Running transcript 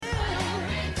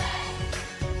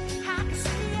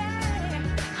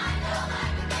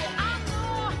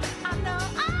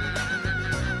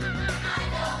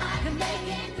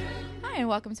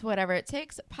welcome to Whatever It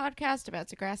Takes, a podcast about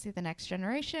Degrassi, the Next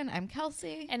Generation. I'm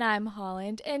Kelsey. And I'm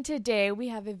Holland. And today we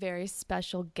have a very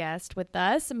special guest with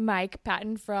us, Mike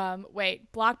Patton from,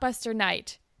 Blockbuster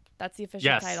Night. That's the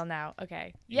official title now.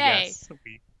 Okay. Yay. Yes.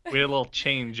 We had a little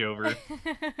changeover.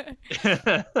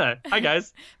 Hi,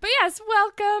 guys. But yes,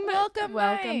 welcome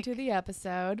Mike. to the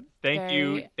episode.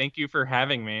 Thank you for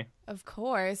having me. Of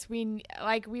course.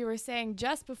 Like we were saying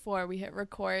just before we hit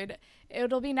record,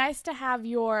 it'll be nice to have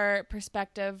your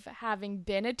perspective, having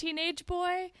been a teenage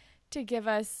boy, to give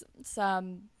us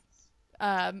some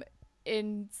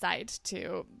insight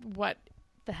to what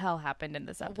the hell happened in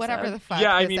this episode. Whatever the fuck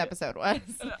this episode was.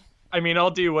 I mean,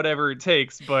 I'll do whatever it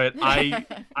takes, but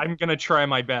I'm gonna try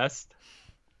my best.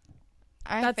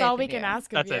 That's all we can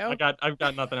ask of you. That's it. I've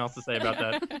got nothing else to say about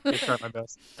that. I'll try my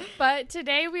best. But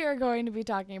today we are going to be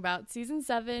talking about Season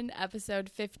 7, Episode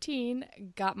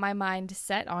 15, Got My Mind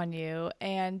Set on You.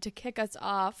 And to kick us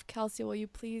off, Kelsey, will you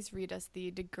please read us the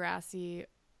Degrassi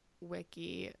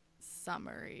Wiki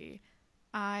summary?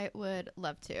 I would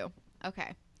love to.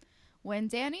 Okay. When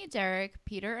Danny, Derek,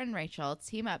 Peter, and Rachel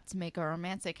team up to make a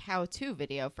romantic how-to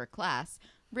video for class,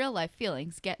 real-life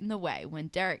feelings get in the way when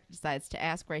Derek decides to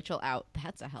ask Rachel out.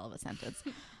 That's a hell of a sentence.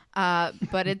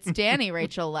 But it's Danny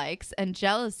Rachel likes, and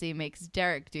jealousy makes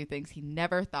Derek do things he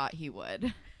never thought he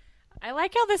would. I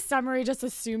like how this summary just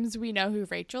assumes we know who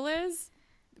Rachel is.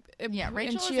 Yeah,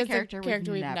 Rachel and she is a character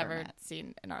we've never met.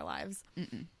 seen in our lives.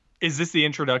 Mm-mm. Is this the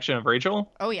introduction of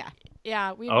Rachel? Oh, yeah.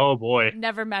 Yeah, we've boy.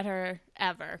 never met her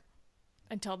ever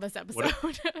until this episode.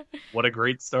 What a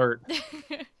great start.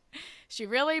 She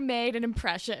really made an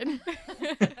impression.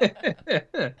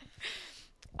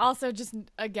 Also, just,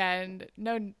 again,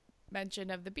 no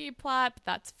mention of the B-plot, but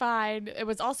that's fine. It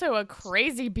was also a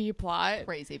crazy B-plot.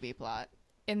 Crazy B-plot.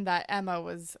 In that Emma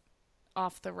was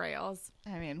off the rails.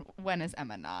 I mean, when is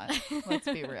Emma not? Let's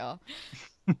be real.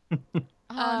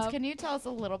 Hans, can you tell us a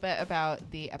little bit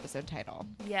about the episode title?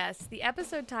 Yes, the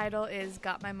episode title is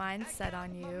Got My Mind Set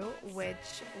on You, which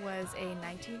was a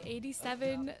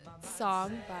 1987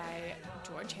 song by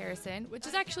George Harrison, which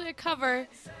is actually a cover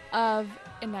of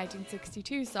a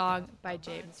 1962 song by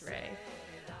James Ray.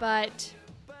 But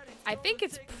I think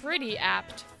it's pretty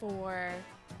apt for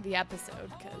the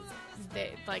episode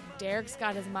because Derek's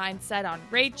got his mind set on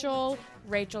Rachel,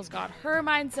 Rachel's got her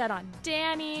mind set on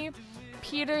Danny,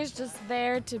 Peter's just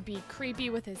there to be creepy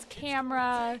with his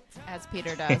camera. As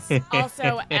Peter does.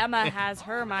 Also, Emma has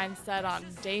her mind set on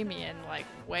Damien,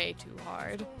 way too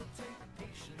hard.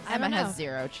 Emma has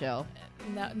zero chill.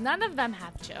 No, none of them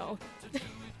have chill.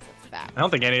 Fact. I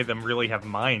don't think any of them really have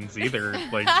minds either.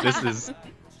 This is...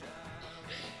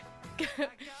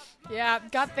 Yeah,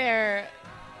 got their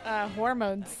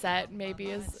hormones set, maybe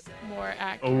is more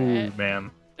accurate. Oh, man.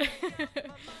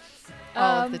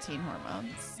 All of the teen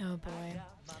hormones. Oh, boy.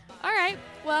 All right.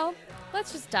 Well,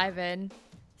 let's just dive in.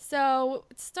 So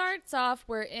it starts off,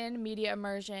 we're in media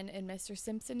immersion, and Mr.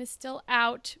 Simpson is still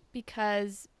out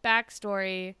because,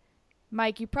 backstory,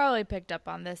 Mike, you probably picked up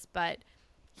on this, but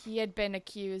he had been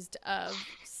accused of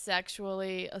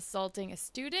sexually assaulting a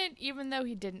student, even though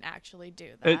he didn't actually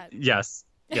do that. Yes.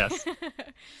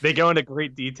 They go into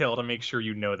great detail to make sure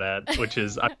you know that, which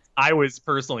is I was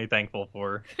personally thankful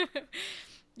for.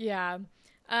 Yeah.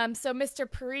 So Mr.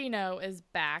 Perino is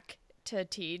back to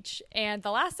teach, and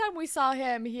the last time we saw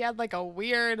him, he had a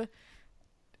weird,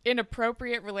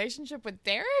 inappropriate relationship with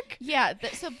Derek. Yeah.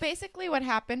 So basically what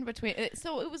happened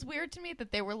so it was weird to me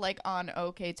that they were on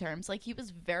okay terms. He was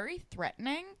very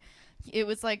threatening. It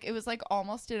was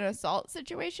almost an assault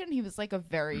situation. He was a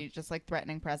very just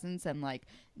threatening presence, and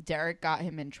Derek got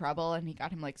him in trouble and he got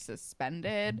him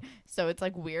suspended. So it's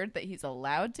weird that he's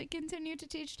allowed to continue to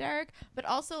teach Derek, but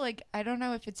also I don't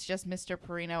know if it's just Mr.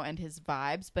 Perino and his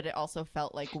vibes, but it also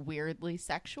felt weirdly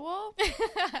sexual.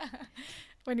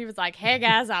 When he was hey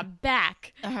guys, I'm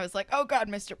back. I was oh God,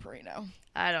 Mr. Perino.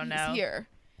 I don't know. He's here.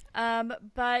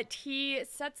 But he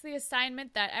sets the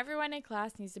assignment that everyone in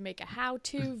class needs to make a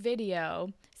how-to video,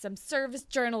 some service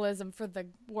journalism for the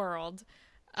world,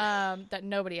 that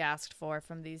nobody asked for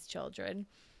from these children.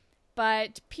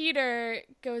 But Peter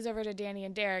goes over to Danny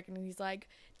and Derek and he's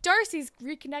Darcy's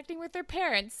reconnecting with her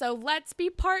parents, so let's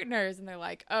be partners. And they're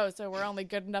oh, so we're only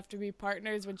good enough to be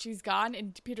partners when she's gone?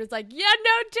 And Peter's yeah,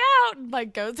 no doubt,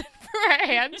 and goes in for a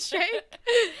handshake.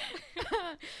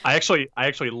 I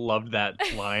actually loved that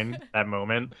line, that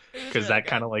moment, because that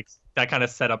kind of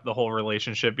set up the whole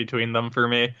relationship between them for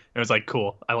me. It was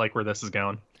cool. I like where this is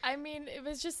going. I mean, it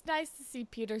was just nice to see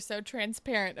Peter so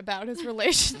transparent about his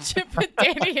relationship with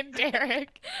Danny and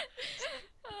Derek.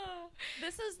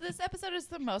 This episode is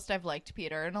the most I've liked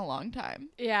Peter in a long time.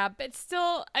 Yeah, but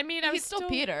still, I mean, I was He's still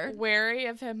Peter. wary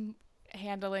of him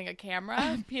handling a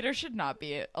camera Peter should not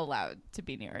be allowed to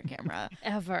be near a camera.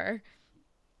 ever.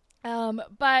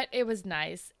 But it was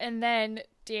nice. And then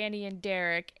Danny and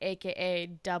Derek, aka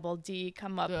Double D,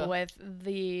 come up Ugh. with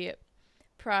the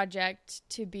project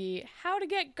to be how to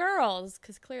get girls,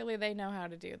 because clearly they know how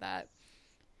to do that.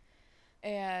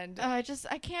 And I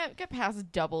can't get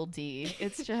past Double D.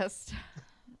 It's just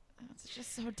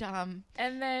so dumb.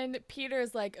 and then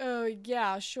Peter's like, oh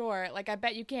yeah, sure. Like, I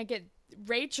bet you can't get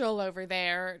Rachel over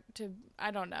there to,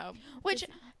 I don't know. Which,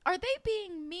 are they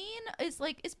being mean? Is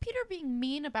Peter being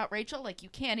mean about Rachel? Like, you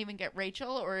can't even get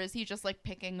Rachel, or is he just like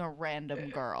picking a random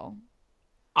girl?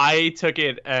 I took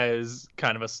it as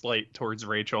kind of a slight towards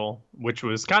Rachel, which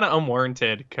was kind of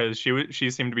unwarranted because she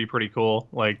seemed to be pretty cool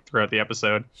like throughout the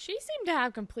episode. She seemed to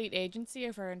have complete agency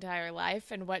of her entire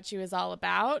life and what she was all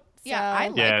about. Yeah, I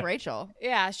So, like Rachel.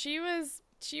 yeah, she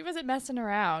wasn't messing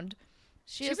around.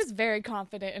 She was very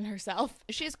confident in herself.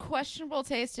 She has questionable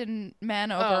taste in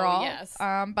men overall. yes.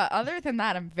 But other than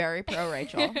that, I'm very pro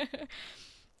Rachel.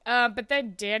 But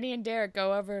then Danny and Derek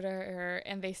go over to her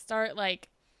and they start like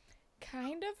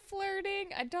kind of flirting.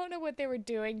 I don't know what they were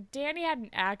doing. Danny had an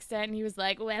accent and he was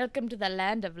like, welcome to the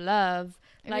land of love.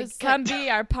 Like, was come like- be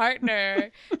our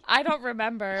partner. I don't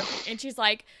remember. And she's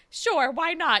like, sure,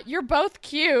 why not? You're both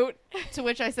cute. To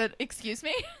which I said, excuse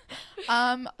me?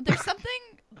 There's something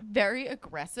very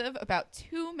aggressive about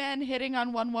two men hitting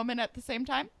on one woman at the same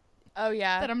time Oh,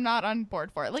 yeah. that I'm not on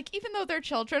board for. Like, even though they're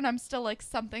children, I'm still like,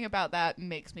 something about that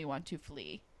makes me want to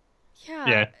flee.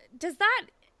 Yeah. Does that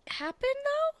happen,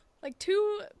 though?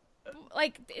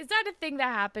 Is that a thing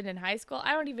that happened in high school?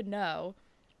 I don't even know.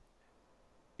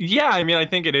 Yeah, I mean, I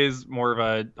think it is more of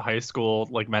a high school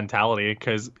like mentality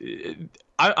because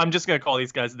I'm just gonna call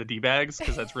these guys the D-bags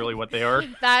because that's really what they are.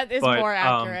 That is But, more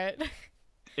accurate.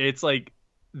 It's like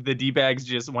the D-bags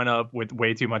just went up with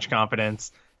way too much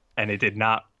confidence, and it did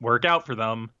not work out for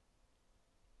them.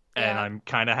 And Yeah. I'm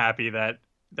kind of happy that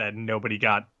nobody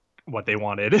got what they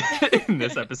wanted in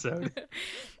this episode.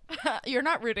 You're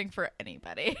not rooting for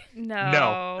anybody. No.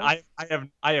 No,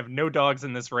 I have no dogs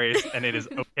in this race, and it is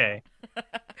okay.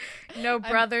 No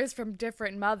brothers from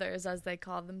different mothers, as they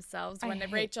call themselves, I when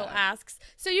hate Rachel them. asks,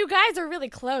 so you guys are really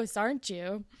close, aren't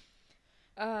you?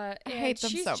 I hate them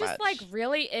she's so just much. like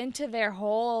really into their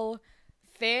whole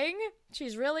thing.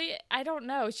 She's really, I don't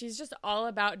know, she's just all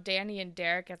about Danny and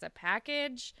Derek as a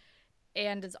package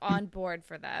and is on board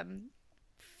for them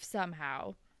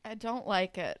somehow. I don't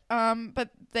like it. But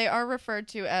they are referred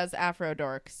to as Afro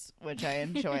dorks, which I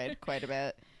enjoyed quite a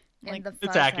bit. And Like, the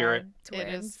It's accurate. Fuzzhead it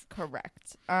twins. is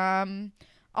correct.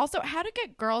 Also, how to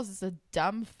get girls is a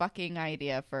dumb fucking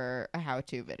idea for a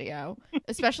how-to video,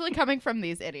 especially coming from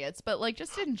these idiots. But like,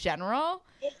 just in general,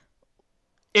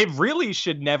 It really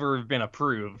should never have been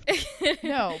approved.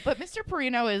 no. But Mr.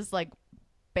 Perino is like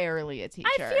barely a teacher.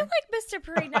 I feel like Mr.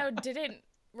 Perino didn't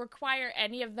require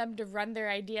any of them to run their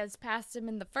ideas past him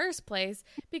in the first place,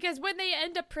 because when they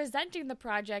end up presenting the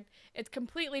project, it's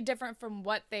completely different from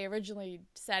what they originally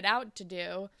set out to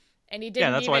do. And he didn't.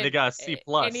 Yeah, that's why they got a C+.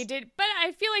 And he did, but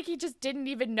I feel like he just didn't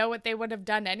even know what they would have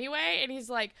done anyway. And he's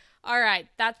like, "All right,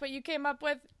 that's what you came up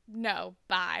with. No,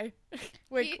 bye."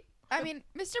 I mean,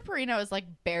 Mr. Perino is like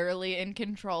barely in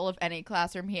control of any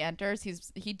classroom he enters.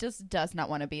 He just does not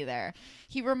want to be there.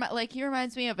 He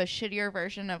reminds me of a shittier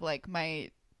version of like my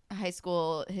high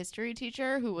school history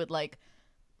teacher who would like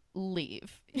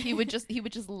leave. He would just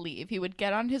leave. He would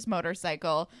get on his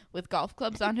motorcycle with golf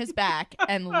clubs on his back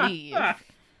and leave.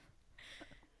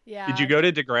 Yeah. Did you go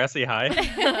to Degrassi High?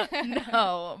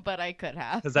 No, but I could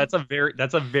have. Because that's a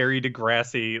very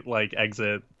Degrassi like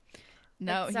exit.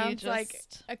 No, It sounds he just like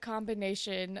a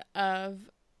combination of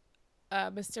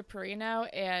Mr. Perino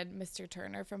and Mr.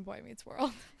 Turner from Boy Meets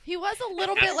World. he was a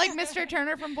little bit like Mr.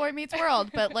 Turner from Boy Meets World,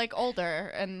 but like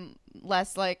older and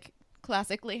less like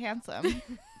classically handsome.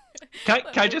 Can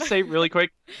I just say really quick?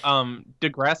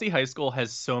 Degrassi High School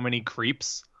has so many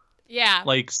creeps. Yeah.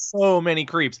 Like so many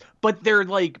creeps, but they're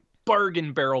like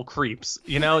bargain barrel creeps.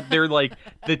 You know, they're like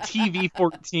the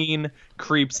TV-14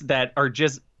 creeps that are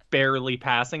just barely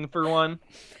passing for one.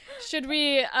 Should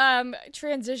we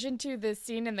transition to the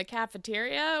scene in the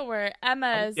cafeteria where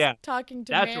Emma is yeah. talking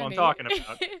to That's Manny? what I'm talking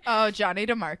about. Oh, Johnny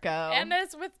DeMarco.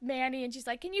 Emma's with Manny and she's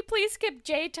like, "Can you please skip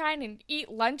J-time and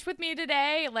eat lunch with me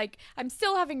today? Like, I'm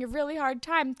still having a really hard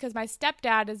time because my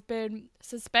stepdad has been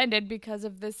suspended because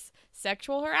of this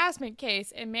sexual harassment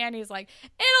case. And Manny's like,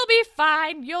 it'll be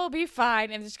fine. You'll be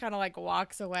fine. And just kind of like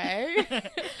walks away.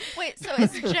 Wait, so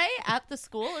is Jay at the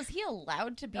school? Is he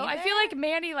allowed to be Oh, there? I feel like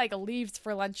Manny like leaves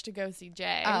for lunch to go see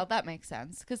Jay. Oh, that makes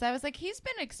sense. Because I was like, he's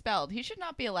been expelled. He should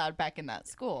not be allowed back in that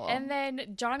school. And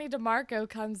then Johnny DeMarco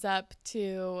comes up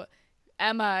to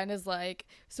Emma and is like,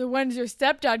 so when's your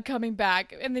stepdad coming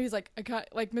back? And then he's like,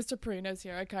 Mr. Perino's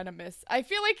here. I kind of miss. I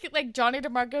feel like Johnny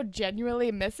DeMarco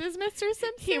genuinely misses Mr. Simpson.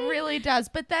 he really does.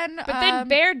 But then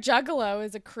Bear Juggalo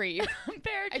is a creep.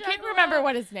 Bear I can't Juggalo- remember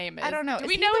what his name is. I don't know. Do Is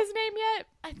we he know the- his name yet?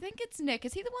 I think it's Nick.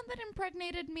 Is he the one that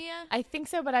impregnated Mia? I think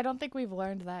so, but I don't think we've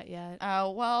learned that yet.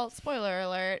 Oh, well, spoiler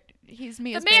alert. He's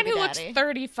Mia's The man baby who daddy. looks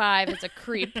 35 is a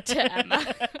creep to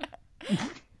Emma.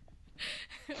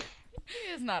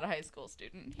 He is not a high school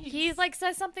student. He's like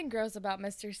says something gross about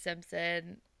Mr.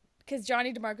 Simpson because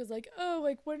Johnny DeMarco's like, oh,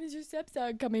 like when is your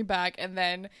stepdad coming back? And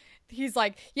then he's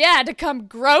like, yeah, to come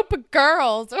grope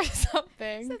girls or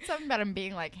something. said something about him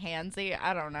being like handsy.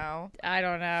 I don't know. I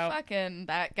don't know. Fucking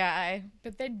that guy.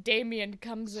 But then Damien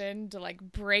comes in to like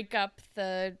break up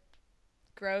the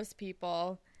gross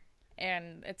people,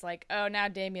 and it's like, oh, now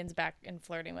Damien's back and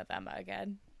flirting with Emma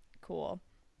again. Cool.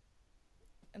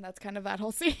 And that's kind of that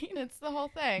whole scene. It's the whole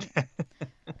thing.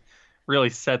 Really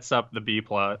sets up the B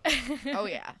plot. Oh,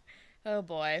 yeah. Oh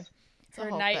boy. It's the Her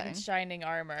whole knight thing. in shining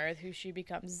armor, who she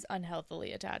becomes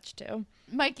unhealthily attached to.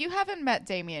 Mike, you haven't met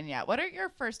Damien yet. What are your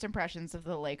first impressions of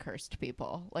the Lakehurst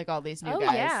people? Like all these new Oh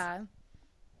guys. yeah.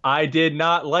 I did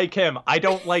not like him. I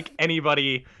don't like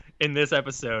anybody in this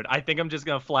episode. I think I'm just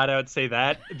gonna flat out say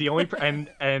that the only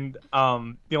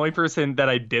the only person that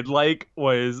I did like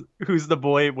was who's the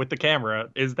boy with the camera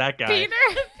is that guy.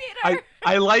 Peter.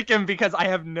 I like him because I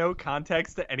have no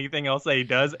context to anything else that he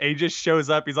does. And he just shows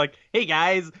up. He's like, "Hey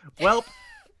guys, well,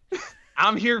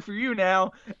 I'm here for you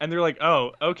now." And they're like,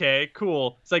 "Oh, okay,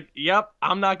 cool." It's like, "Yep,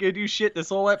 I'm not gonna do shit this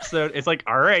whole episode." It's like,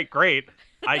 "All right, great.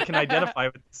 I can identify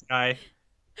with this guy.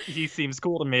 He seems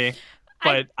cool to me."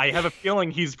 But I have a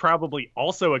feeling he's probably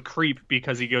also a creep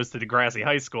because he goes to Degrassi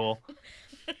High School.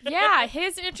 Yeah,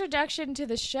 his introduction to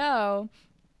the show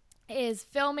is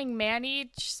filming Manny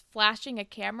just flashing a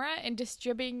camera and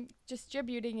distributing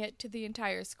it to the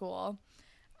entire school.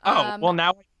 Oh, well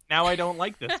now I don't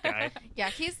like this guy. Yeah,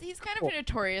 he's kind of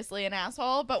notoriously an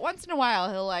asshole, but once in a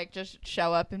while he'll like just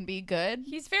show up and be good.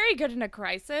 He's very good in a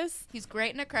crisis. He's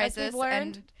great in a we've crisis,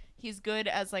 learned. and he's good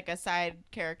as like a side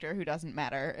character who doesn't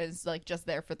matter, is like just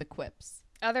there for the quips.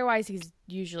 Otherwise, he's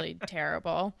usually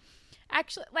terrible.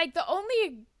 Actually, like the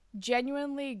only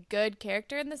genuinely good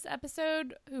character in this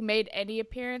episode who made any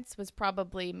appearance was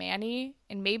probably Manny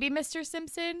and maybe Mr.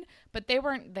 Simpson, but they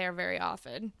weren't there very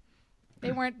often.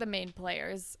 They weren't the main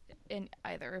players in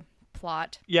either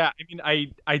plot. Yeah, I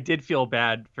mean, I did feel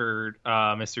bad for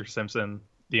Mr. Simpson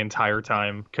the entire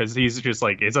time because he's just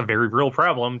like, it's a very real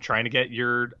problem trying to get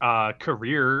your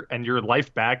career and your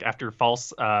life back after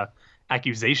false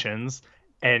accusations,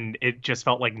 and it just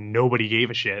felt like nobody gave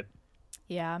a shit.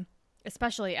 Yeah,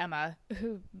 especially Emma,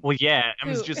 who... Well, yeah,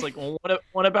 Emma's just like, well,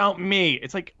 what about me?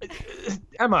 It's like,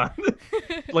 Emma,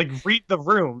 like, read the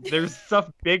room. There's stuff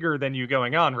bigger than you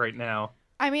going on right now.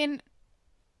 I mean,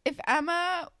 if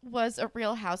Emma was a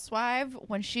real housewife,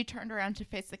 when she turned around to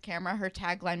face the camera, her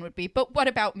tagline would be, "But what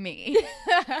about me?"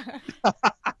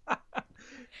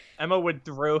 Emma would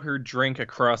throw her drink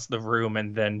across the room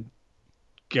and then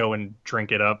go and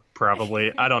drink it up,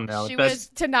 probably. I don't know. She That's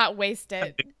to not waste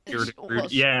it. Well,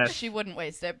 yeah. she wouldn't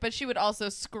waste it, but she would also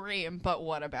scream, "But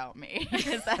what about me?"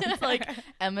 Because that's like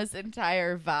Emma's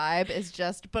entire vibe is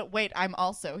just, "But wait, I'm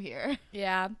also here."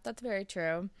 Yeah, that's very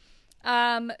true.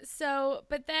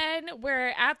 But then we're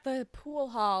at the pool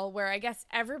hall where I guess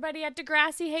everybody at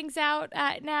Degrassi hangs out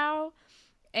at now.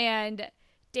 And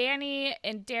Danny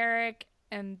and Derek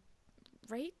and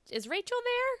is Rachel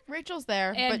there? Rachel's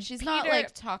there, And but she's not Peter-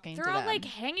 like talking to They're all them. like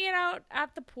hanging out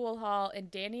at the pool hall,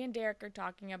 and Danny and Derek are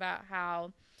talking about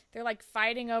how they're like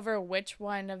fighting over which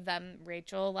one of them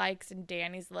Rachel likes, and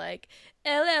Danny's like,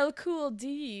 LL Cool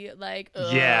D, like,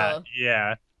 ugh.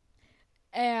 Yeah.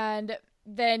 And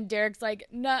then Derek's like,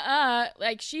 nuh-uh,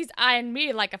 like she's eyeing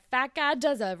me like a fat guy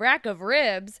does a rack of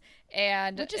ribs,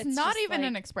 and which is it's not just even like,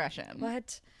 an expression.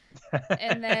 what?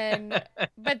 And then,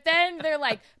 but then they're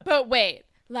like, but wait,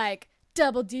 like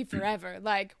double D forever.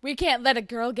 Like we can't let a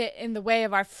girl get in the way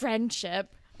of our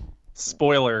friendship.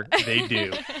 Spoiler, they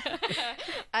do.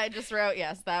 I just wrote,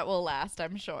 yes, that will last,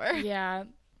 I'm sure. Yeah.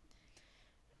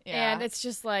 Yeah. And it's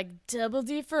just like Double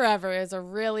D Forever is a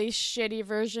really shitty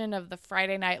version of the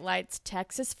Friday Night Lights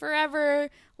Texas Forever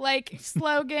like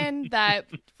slogan that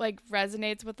like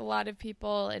resonates with a lot of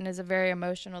people and is a very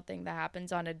emotional thing that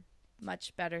happens on a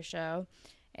much better show.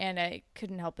 And I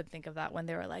couldn't help but think of that when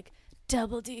they were like,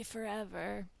 Double D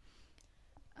forever.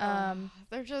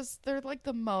 They're like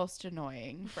the most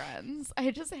annoying friends.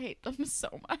 I just hate them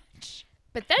so much.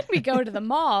 But then we go to the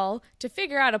mall to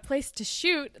figure out a place to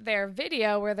shoot their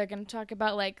video where they're going to talk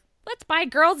about, like, let's buy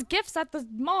girls gifts at the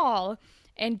mall.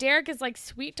 And Derek is, like,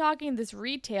 sweet-talking this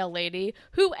retail lady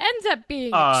who ends up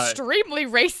being extremely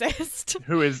racist.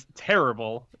 Who is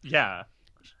terrible. Yeah.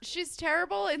 She's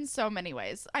terrible in so many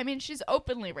ways. I mean, she's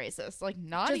openly racist, like,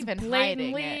 not Just even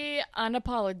blatantly, hiding it.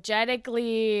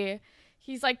 unapologetically.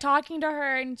 He's, like, talking to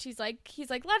her, and he's like,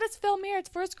 let us film here. It's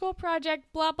for a school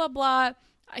project, blah, blah, blah.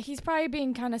 He's probably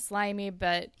being kind of slimy,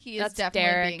 but He is that's definitely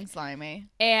Derek. being slimy.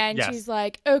 And Yes. she's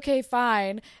like, okay,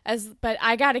 fine. But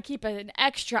I got to keep an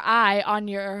extra eye on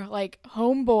your, like,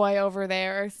 homeboy over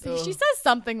there. So she Ugh. says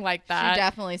something like that. She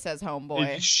definitely says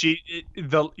homeboy.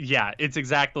 It's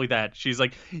exactly that. She's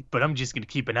like, but I'm just gonna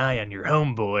keep an eye on your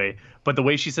homeboy. But the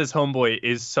way she says homeboy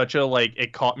is such a, like,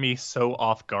 it caught me so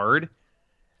off guard.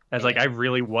 As, like, I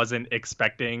really wasn't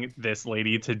expecting this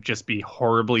lady to just be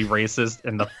horribly racist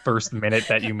in the first minute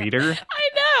that you meet her. I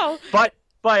know.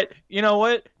 But you know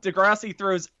what? Degrassi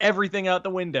throws everything out the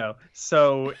window,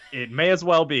 so it may as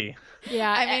well be.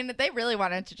 Yeah. I mean, they really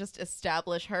wanted to just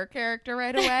establish her character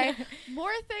right away.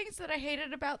 More things that I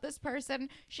hated about this person.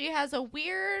 She has a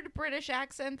weird British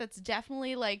accent that's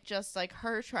definitely like just like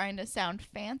her trying to sound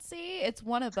fancy. It's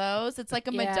one of those. It's like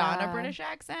a Madonna Yeah. British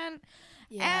accent.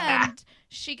 Yeah. And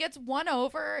she gets won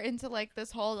over into like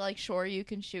this whole like, sure, you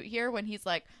can shoot here, when he's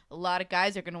like, a lot of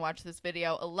guys are going to watch this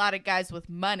video, a lot of guys with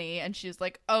money. And she's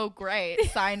like, oh, great,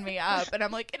 sign me up. And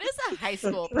I'm like, it is a high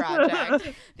school project.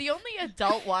 The only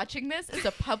adult watching this is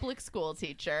a public school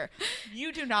teacher.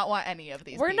 You do not want any of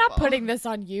these We're people. not putting this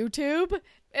on YouTube.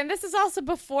 And this is also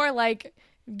before, like,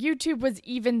 YouTube was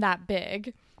even that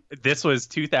big. This was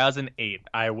 2008.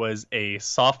 I was a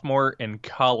sophomore in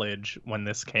college when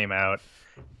this came out,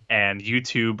 and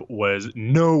YouTube was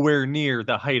nowhere near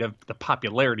the height of the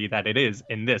popularity that it is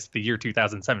in the year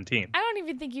 2017. I don't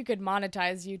even think you could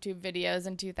monetize YouTube videos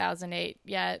in 2008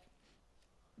 yet.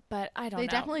 But I don't know. They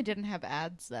definitely didn't have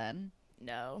ads then.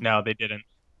 No. No, they didn't.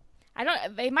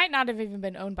 They might not have even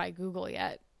been owned by Google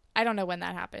yet. I don't know when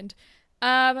that happened.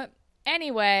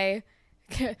 Anyway,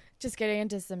 just getting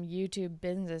into some YouTube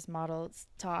business models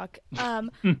talk.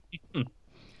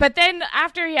 But then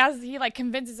after he like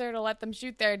convinces her to let them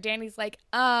shoot there, Danny's like,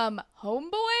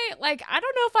 homeboy? Like, I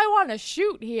don't know if I want to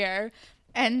shoot here.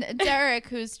 And Derek,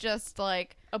 who's just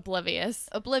like Oblivious.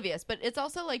 But it's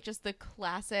also like just the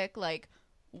classic like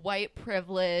white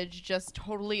privilege, just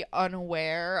totally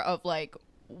unaware of like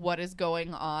what is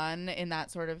going on in that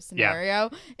sort of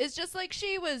scenario. It's just like,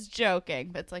 she was joking,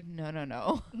 but it's like,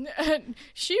 no.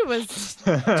 She was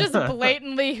just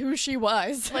blatantly who she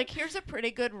was. Like, here's a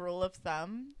pretty good rule of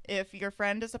thumb. If your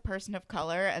friend is a person of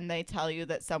color and they tell you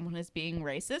that someone is being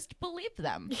racist, believe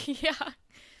them. Yeah.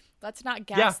 Let's not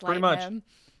Yeah, gaslight pretty much. him.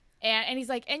 And he's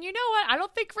like, and you know what? I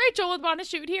don't think Rachel would want to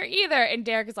shoot here either. And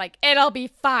Derek is like, it'll be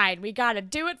fine. We got to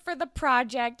do it for the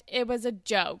project. It was a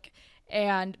joke.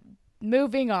 And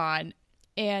moving on.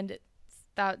 And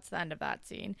that's the end of that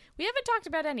scene. We haven't talked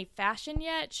about any fashion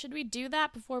yet. Should we do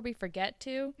that before we forget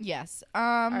to? Yes.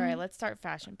 All right, let's start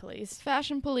Fashion Police.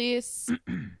 Fashion Police.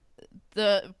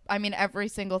 Every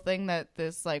single thing that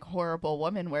this like horrible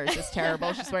woman wears is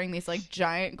terrible. She's wearing these like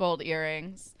giant gold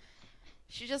earrings.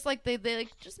 She just like they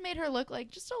like just made her look like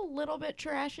just a little bit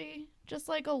trashy, just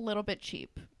like a little bit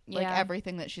cheap. Like Yeah.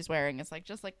 everything that she's wearing is like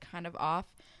just like kind of off.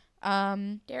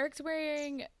 Derek's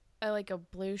wearing a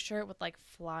blue shirt with like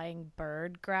flying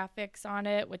bird graphics on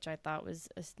it, which I thought was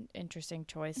an interesting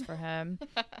choice for him.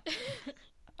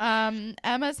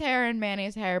 Emma's hair and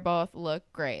Manny's hair both look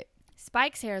great.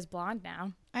 Spike's hair is blonde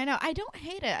now. I know. I don't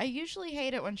hate it. I usually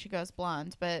hate it when she goes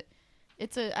blonde, but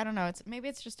I don't know. Maybe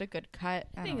it's just a good cut.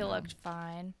 I think don't it know. looked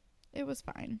fine. It was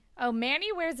fine. Oh,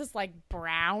 Manny wears this like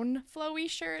brown flowy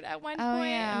shirt at one point,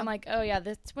 yeah. and I'm like, oh yeah,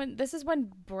 this is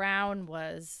when brown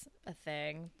was a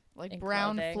thing. Like in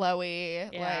brown, clothing.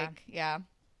 flowy. Yeah.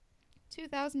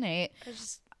 2008. I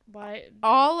just why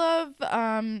All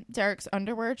of Derek's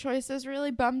underwear choices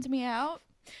really bummed me out.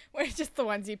 were just the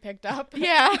ones he picked up.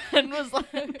 Yeah, and was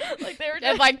like they were And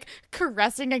just like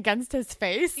caressing against his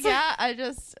face. yeah, I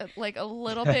just like a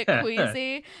little bit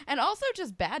queasy, and also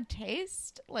just bad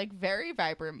taste. Like very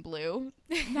vibrant blue,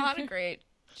 not a great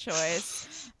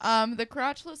choice. The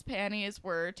crotchless panties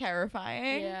were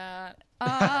terrifying. Yeah.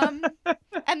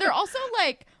 And they're also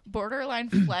like borderline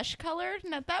flesh colored,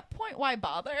 and at that point, why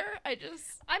bother? I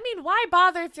mean, why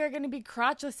bother if they're going to be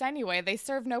crotchless anyway? They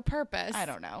serve no purpose. I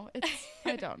don't know.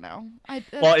 I don't know.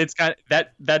 Well, it's kind of,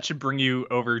 that should bring you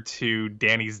over to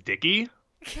Danny's Dicky.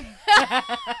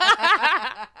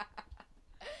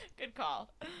 Good call.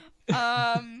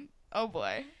 Oh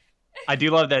boy. I do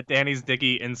love that Danny's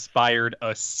Dicky inspired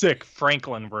a sick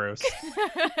Franklin roast.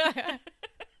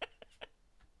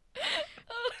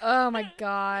 Oh my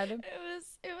god.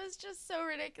 It was just so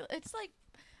ridiculous. It's like,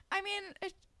 I mean,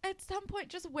 at some point,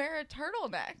 just wear a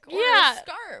turtleneck or Yeah. a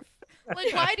scarf.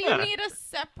 Like, why do you need a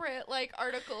separate like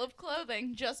article of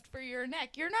clothing just for your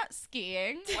neck? You're not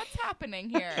skiing. What's happening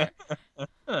here?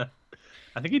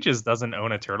 I think he just doesn't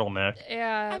own a turtleneck.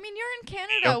 Yeah. I mean, you're in You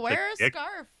Canada. don't Wear a think-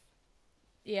 scarf.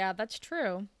 Yeah, that's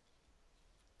true.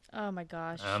 Oh my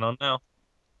gosh. I don't know.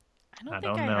 I don't I think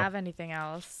don't I know. have anything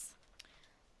else.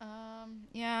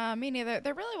 Yeah, me neither.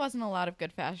 There really wasn't a lot of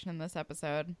good fashion in this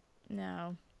episode.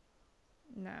 No.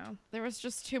 No. There was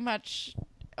just too much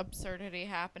absurdity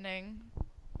happening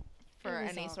for It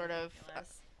was any all sort of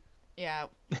ridiculous. yeah.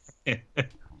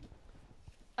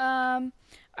 All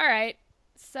right.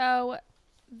 So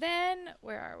then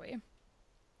where are we?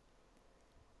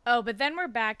 Oh, but then we're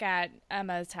back at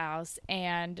Emma's house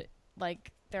and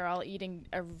like they're all eating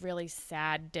a really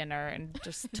sad dinner and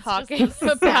just talking just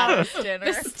the about saddest dinner.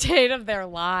 the state of their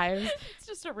lives. It's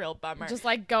just a real bummer. Just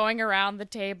like going around the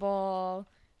table,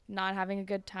 not having a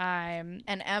good time.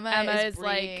 And Emma is is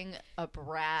like- being a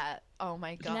brat. Oh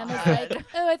my god. And Emma's like,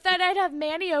 oh, I thought I'd have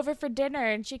Manny over for dinner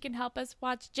and she can help us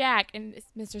watch Jack. And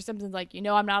Mr. Simpson's like,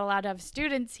 I'm not allowed to have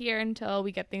students here until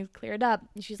we get things cleared up.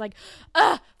 And she's like,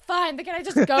 fine, then can I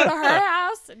just go to her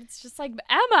house? And it's just like,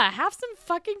 Emma, have some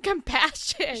fucking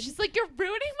compassion. She's like, you're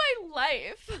ruining my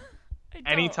life. I don't.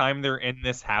 Anytime they're in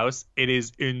this house, it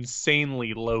is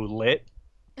insanely low lit.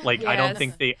 Like I don't Yes.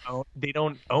 think they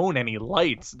don't own any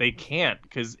lights. They can't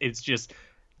because it's just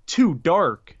too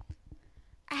dark.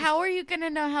 How are you gonna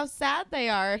know how sad they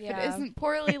are if Yeah. it isn't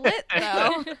poorly lit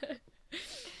though?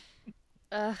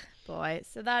 Ugh, boy.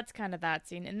 So that's kind of that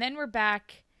scene. And then we're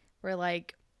back. We're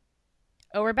like,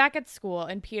 we're back at school.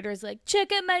 And Peter's like,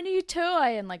 check out my new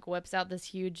toy. And like whips out this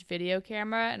huge video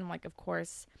camera. And I'm like, of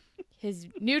course, his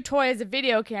new toy is a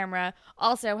video camera.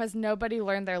 Also, has nobody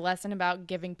learned their lesson about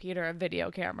giving Peter a video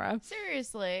camera?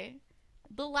 Seriously.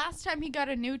 The last time he got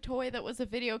a new toy that was a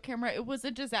video camera, it was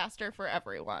a disaster for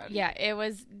everyone. Yeah,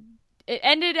 it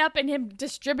ended up in him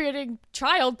distributing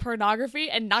child pornography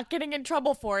and not getting in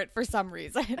trouble for it for some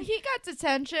reason. He got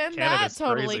detention. Canada's that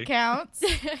totally crazy. counts.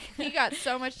 He got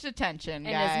so much detention,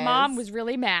 And guys. his mom was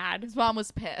really mad. His mom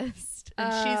was pissed.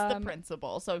 And she's the Um,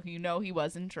 principal, so he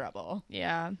was in trouble.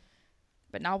 Yeah.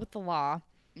 But not with the law.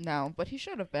 No, but he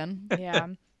should have been. Yeah.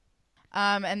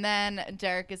 And then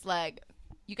Derek is like,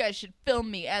 you guys should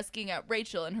film me asking out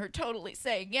Rachel and her totally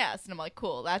saying yes. And I'm like,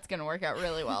 cool, that's going to work out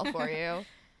really well for you.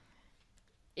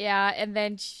 Yeah, and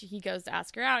then he goes to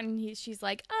ask her out, and she's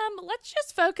like, let's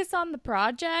just focus on the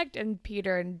project. And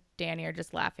Peter and Danny are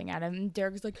just laughing at him. And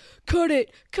Derek's like, cut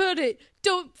it,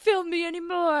 don't film me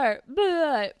anymore.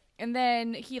 Blah. And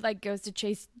then he like goes to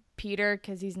chase Peter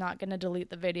because he's not gonna delete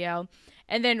the video.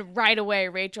 And then right away,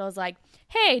 Rachel is like,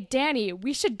 hey, Danny,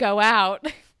 we should go out.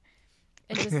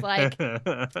 And just like,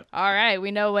 all right,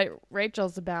 we know what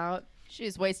Rachel's about.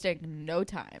 She's wasting no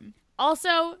time.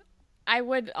 Also,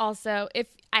 if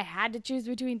I had to choose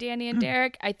between Danny and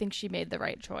Derek, I think she made the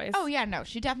right choice. Oh, yeah, no,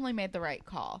 she definitely made the right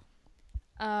call.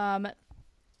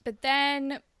 But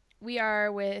then we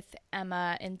are with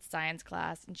Emma in science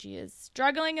class, and she is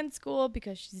struggling in school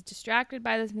because she's distracted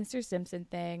by this Mr. Simpson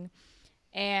thing.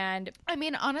 And I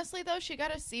mean, honestly, though, she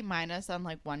got a C- on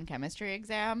like one chemistry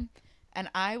exam, and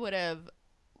I would have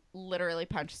literally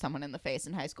punched someone in the face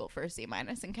in high school for a C-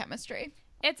 in chemistry.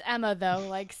 it's Emma, though.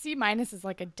 Like, C- is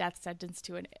like a death sentence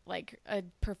to a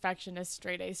perfectionist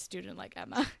straight A student like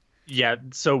Emma. Yeah,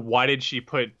 so why did she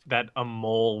put that a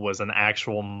mole was an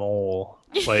actual mole?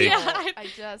 Like Yeah. I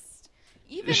just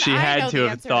even she I know had the to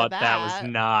have answer thought to that was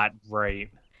not right.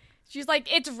 She's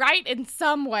like, it's right in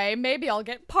some way. Maybe I'll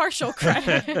get partial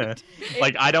credit.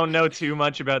 Like I don't know too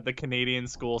much about the Canadian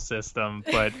school system,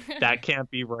 but that can't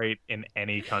be right in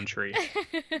any country.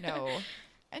 No.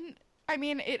 And I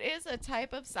mean, it is a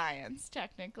type of science,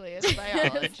 technically. It's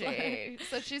biology.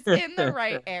 So she's in the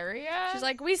right area. She's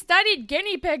like, we studied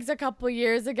guinea pigs a couple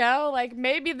years ago. Like,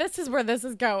 maybe this is where this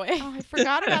is going. oh, I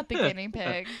forgot about the guinea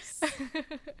pigs.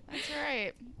 That's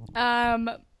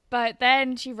right. But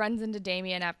then she runs into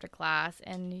Damien after class,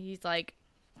 and he's like,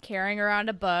 carrying around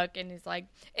a book, and he's like,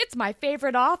 "It's my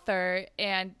favorite author,"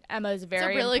 and Emma's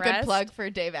very It's a really impressed. good plug for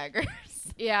Dave Eggers.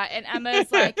 Yeah, and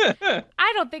Emma's like,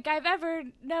 "I don't think I've ever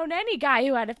known any guy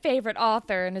who had a favorite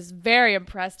author," and is very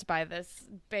impressed by this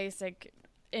basic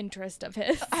interest of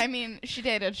his. I mean, she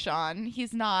dated Sean.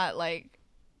 He's not like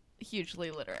hugely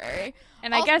literary.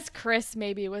 And I guess Chris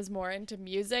maybe was more into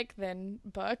music than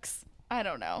books. I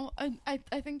don't know. I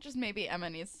think just maybe Emma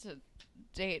needs to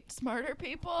date smarter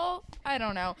people. I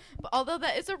don't know. But although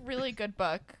that is a really good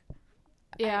book,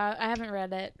 Yeah, I haven't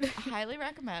read it. I highly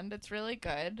recommend. It's really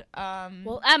good.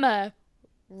 Well, Emma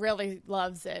really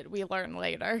loves it. We learn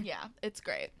later. yeah, it's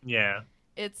great. Yeah.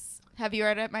 Have you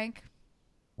read it, Mike?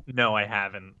 No, I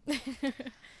haven't.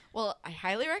 Well, I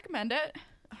highly recommend it.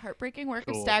 Heartbreaking work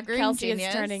of Cool. staggering Kelsey genius.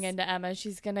 is turning into Emma.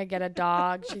 She's gonna get a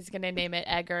dog. She's gonna name it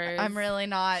Eggers. I'm really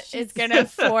not. She's gonna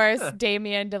force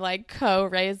Damien to like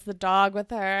co-raise the dog with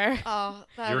her. Oh,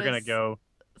 that You're gonna is go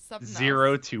something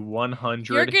 0 else. to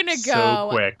 100 You're gonna so go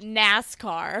quick.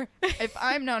 NASCAR. If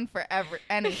I'm known for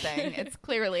anything, it's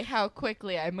clearly how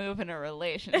quickly I move in a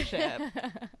relationship.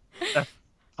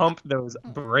 Pump those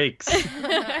brakes.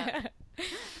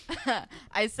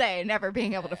 I say, never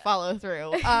being able to follow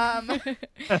through.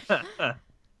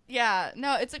 Yeah,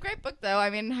 no, it's a great book though. I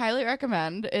mean, highly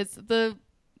recommend. It's the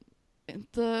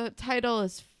title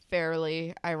is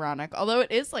fairly ironic, although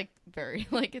it is like very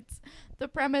like the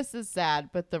premise is sad,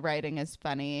 but the writing is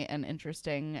funny and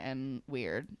interesting and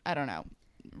weird. I don't know.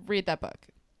 Read that book.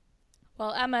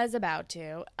 Well, Emma is about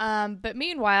to. But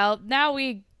meanwhile, now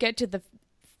we get to the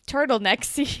turtleneck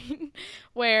scene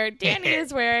where Danny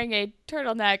is wearing a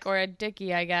turtleneck or a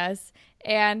dickie, I guess.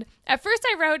 And at first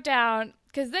I wrote down,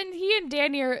 because then he and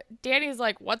Danny's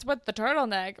like, "What's with the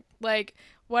turtleneck?" Like,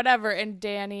 whatever. And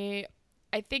Danny,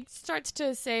 I think, starts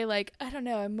to say, like, "I don't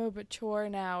know, I'm more mature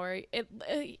now." Or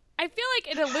I feel like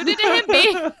it alluded to him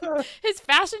being his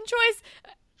fashion choice.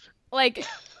 Like,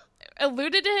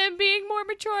 alluded to him being more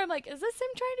mature. I'm like, is this him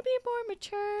trying to be more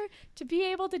mature to be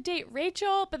able to date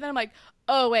Rachel? But then I'm like,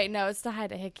 oh wait, no, it's to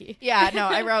hide a hickey. Yeah, no,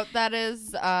 I wrote that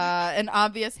is an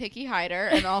obvious hickey hider,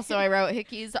 and also I wrote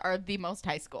hickeys are the most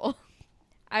high school.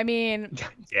 I mean,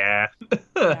 Yeah.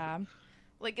 yeah.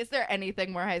 Like, is there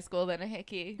anything more high school than a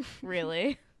hickey?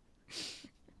 Really?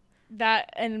 That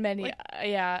and many, Like,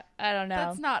 yeah, I don't know.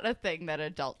 That's not a thing that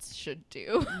adults should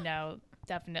do. No,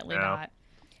 definitely No. not.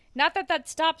 Not that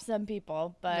stops some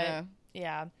people, but Yeah.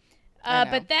 yeah. I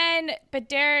know. But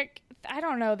Derek, I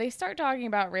don't know. They start talking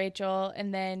about Rachel,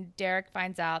 and then Derek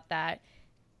finds out that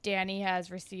Danny has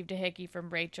received a hickey from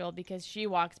Rachel because she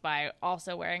walks by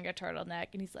also wearing a turtleneck,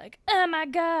 and he's like, "Oh my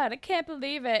god, I can't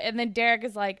believe it!" And then Derek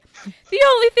is like, "The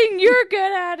only thing you're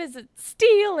good at is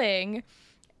stealing."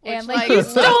 And Which, like, you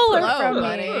stole her low, from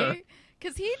buddy. me.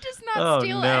 Because he does not Oh,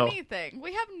 steal no. anything.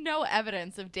 We have no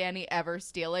evidence of Danny ever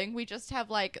stealing. We just have,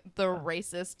 like, the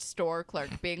racist store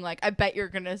clerk being like, I bet you're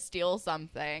going to steal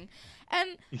something.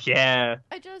 And Yeah.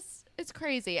 it's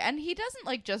crazy. And he doesn't,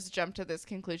 like, just jump to this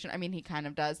conclusion. I mean, he kind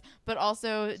of does. But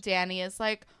also, Danny is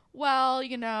like, well,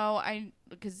 you know,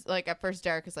 because, like, at first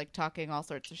Derek is, like, talking all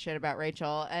sorts of shit about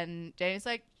Rachel. And Danny's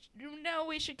like, no,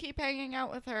 we should keep hanging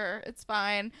out with her. It's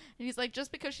fine. And he's like,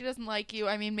 just because she doesn't like you,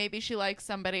 I mean, maybe she likes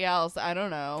somebody else. I don't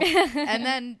know. And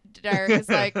then Derek is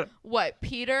like, what,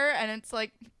 Peter? And it's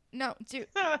like, no,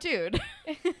 dude.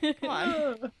 Come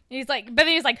on. He's like, but then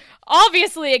he's like,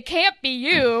 obviously it can't be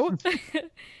you.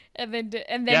 and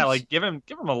then Yeah, like give him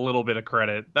a little bit of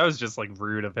credit. That was just like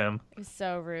rude of him. it was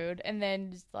so rude. And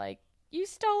then just like, you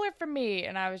stole her from me.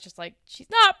 And I was just like, she's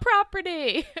not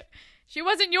property. She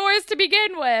wasn't yours to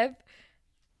begin with.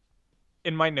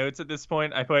 In my notes at this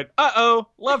point, I put, uh-oh,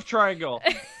 love triangle.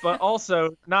 But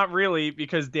also, not really,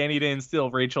 because Danny didn't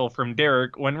steal Rachel from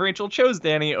Derek when Rachel chose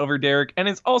Danny over Derek and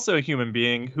is also a human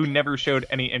being who never showed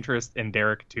any interest in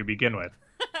Derek to begin with.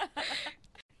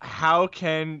 How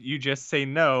can you just say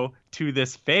no to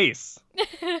this face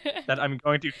that I'm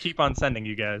going to keep on sending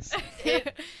you guys?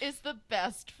 It is the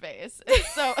best face.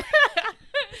 It's so...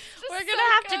 We're going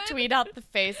to have to tweet out the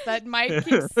face that Mike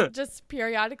keeps just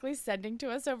periodically sending to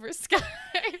us over Skype.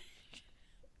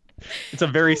 It's a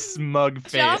very smug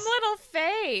face. Dumb little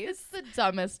face. It's the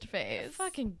dumbest face.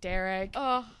 Fucking Derek.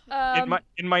 Oh,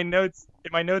 In my notes,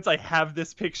 I have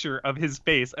this picture of his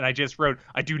face, and I just wrote,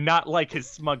 "I do not like his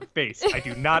smug face. I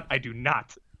do not. I do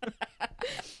not."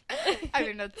 I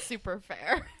mean, that's super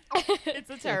fair. It's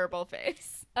a terrible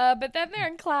face. But then they're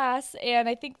in class, and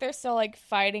I think they're still like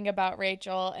fighting about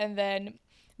Rachel, and then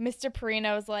Mr.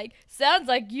 Perino's like, sounds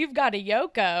like you've got a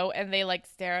Yoko, and they like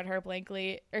stare at him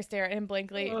blankly. He's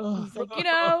like,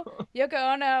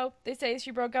 Yoko Ono. They say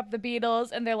she broke up the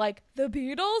Beatles, and they're like, the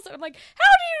Beatles? I'm like,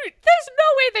 there's no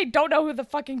way they don't know who the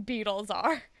fucking Beatles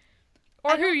are.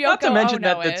 Or who Yoko Not to mention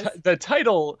Ono that is.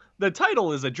 the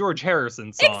title is a George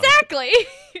Harrison song. Exactly.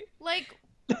 Like,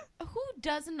 who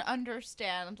doesn't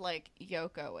understand, like,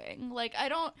 Yokoing? Like,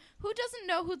 who doesn't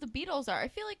know who the Beatles are? I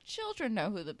feel like children know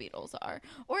who the Beatles are.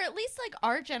 Or at least, like,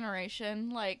 our generation,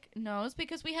 like, knows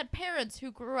because we had parents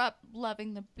who grew up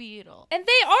loving the Beatles. And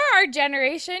they are our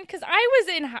generation, because I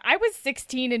was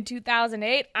 16 in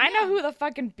 2008. I know who the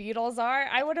fucking Beatles are.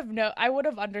 I would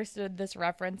have understood this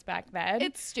reference back then.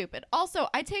 It's stupid. Also,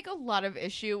 I take a lot of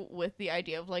issue with the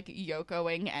idea of, like,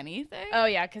 Yokoing anything. Oh,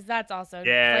 yeah, because that's also,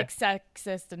 like,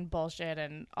 sexist and bullshit,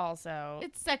 and also...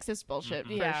 It's sexist bullshit,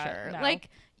 for Yeah, sure. no. Like,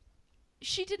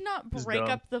 she did not It's break dumb.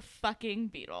 up the fucking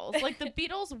Beatles. Like, the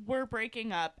Beatles were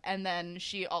breaking up, and then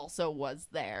she also was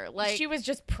there. Like, she was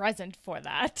just present for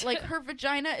that. like, her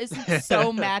vagina isn't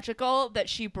so magical that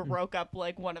she broke up,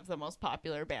 like, one of the most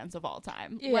popular bands of all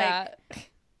time. Yeah.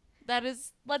 Like, that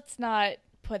is... Let's not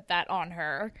put that on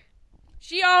her.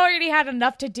 She already had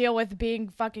enough to deal with being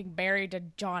fucking married to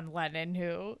John Lennon,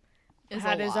 who Is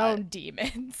had a his lot. own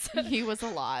demons. He was a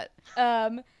lot.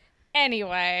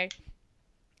 Anyway,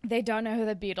 they don't know who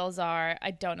the Beatles are. I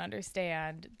don't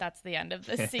understand. That's the end of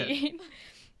the scene.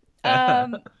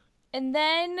 And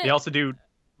then They also do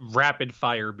rapid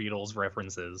fire Beatles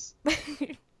references.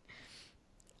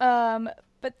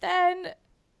 but then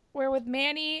we're with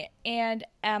Manny and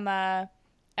Emma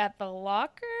at the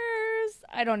lockers.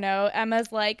 I don't know.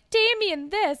 Emma's like, Damien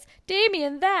this,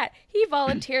 Damien that. He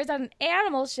volunteers at an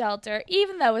animal shelter,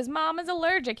 even though his mom is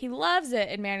allergic. He loves it.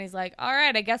 And Manny's like, all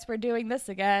right, I guess we're doing this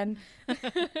again.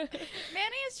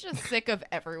 Manny is just sick of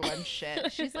everyone's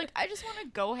shit. She's like, I just want to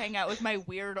go hang out with my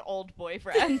weird old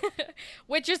boyfriend.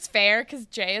 Which is fair, because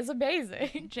Jay is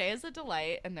amazing. Jay is a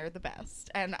delight, and they're the best.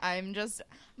 And I'm just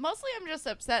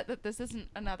upset that this isn't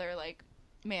another, like,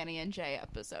 Manny and Jay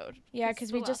episode. Yeah,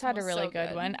 because we the just last had a one was really so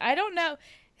good one. I don't know.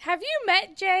 Have you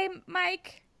met Jay,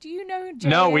 Mike? Do you know who Jay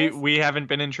No, is? we haven't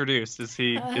been introduced. Is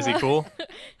he cool?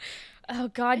 Oh,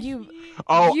 God, you...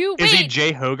 Oh, You is he wait.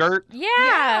 Jay Hogart?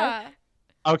 Yeah.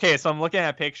 Okay, so I'm looking at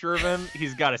a picture of him.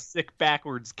 He's got a sick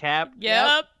backwards cap.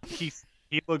 Yep. He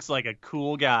looks like a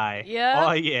cool guy. Yep.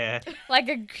 Oh yeah. Like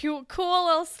a cool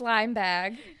little slime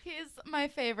bag. He's my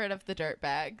favorite of the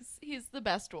dirtbags. He's the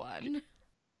best one.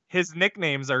 His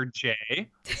nicknames are Jay,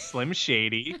 Slim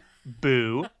Shady,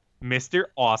 Boo, Mr.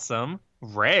 Awesome,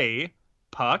 Ray,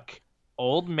 Puck,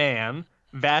 Old Man,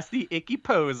 Vasty Icky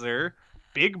Poser,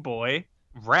 Big Boy,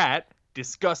 Rat,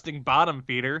 Disgusting Bottom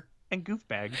Feeder, and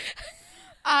Goofbag.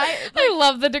 I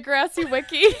love the Degrassi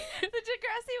wiki. The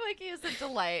Degrassi Wiki is a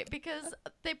delight because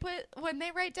when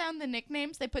they write down the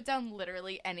nicknames, they put down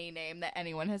literally any name that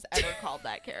anyone has ever called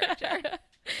that character.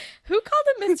 Who called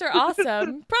him Mr.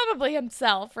 Awesome? Probably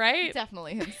himself, right?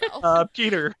 Definitely himself.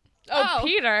 Peter. Oh, Oh.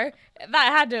 Peter. That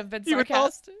had to have been He was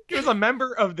sarcastic. He was a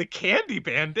member of the Candy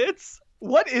Bandits.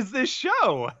 What is this show?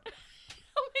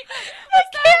 Oh my God.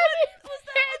 Was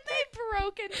that when they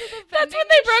broke into the vending That's when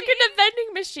they broke machine? into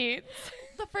vending machines.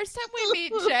 The first time we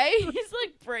meet Jay, he's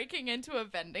like breaking into a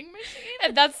vending machine.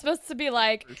 And that's supposed to be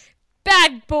like,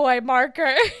 bad boy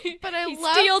marker. But I he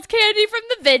love- steals candy from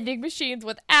the vending machines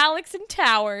with Alex and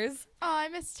Towers. Oh, I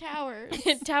miss Towers.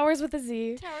 Towers with a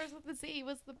Z. Towers with the Z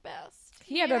was the best.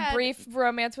 He had a brief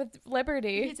romance with He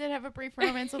Liberty. did have a brief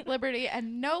romance with Liberty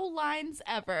and no lines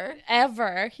ever.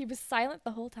 Ever. He was silent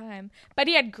the whole time. But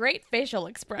he had great facial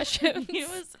expressions. He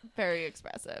was very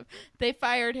expressive. They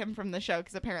fired him from the show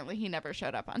because apparently he never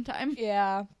showed up on time.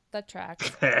 Yeah, that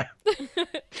tracks.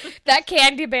 That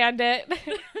Candy Bandit.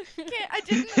 I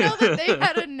didn't know that they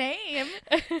had a name.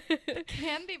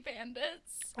 Candy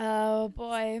Bandits. Oh,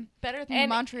 boy. Better than And-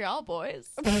 Montreal Boys.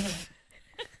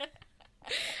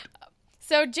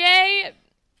 So Jay,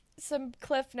 some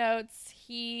cliff notes.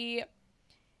 He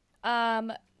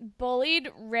bullied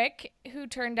Rick, who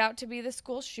turned out to be the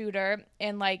school shooter,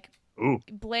 and like Ooh.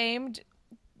 blamed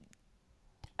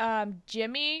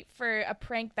Jimmy for a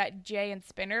prank that Jay and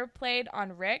Spinner played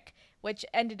on Rick, which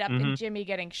ended up in Jimmy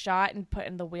getting shot and put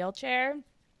in the wheelchair,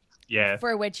 Yeah.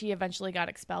 for which he eventually got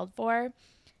expelled for.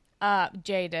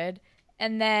 Jay did.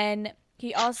 And then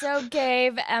he also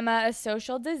gave Emma a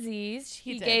social disease.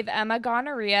 He did. gave Emma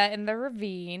gonorrhea in the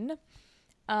ravine.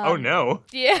 Oh no.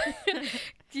 Yeah.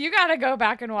 You gotta go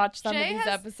back and watch some Jay of these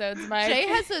has- episodes, Mike. Jay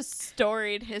has a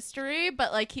storied history,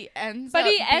 but like he ends but up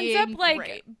he ends being up like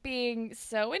great. being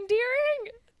so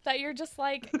endearing. that you're just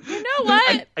like, you know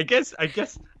what? I guess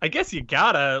you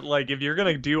gotta, like, if you're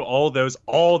gonna do all those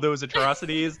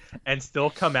atrocities and still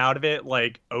come out of it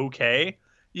like okay,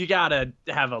 you gotta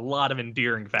have a lot of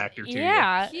endearing factor to you.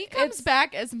 Yeah, He comes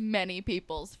back as many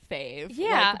people's fave.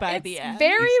 Yeah, like, by it's the end.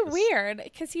 very Jesus. weird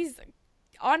because he's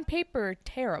on paper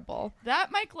terrible.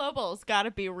 That Mike Lobel's got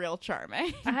to be real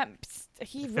charming.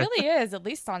 He really is, at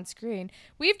least on screen.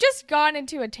 We've just gone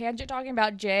into a tangent talking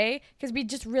about Jay because we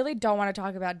just really don't want to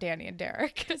talk about Danny and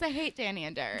Derek. Because I hate Danny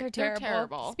and Derek. They're They're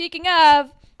terrible. Speaking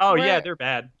of, Oh we're- yeah, they're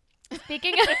bad.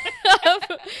 speaking of,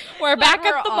 we're back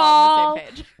We're at the all mall, on the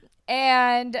same page.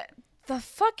 and the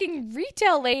fucking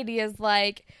retail lady is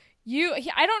like,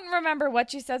 I don't remember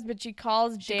what she says, but she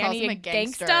calls Danny calls him a a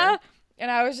gangster. gangsta. And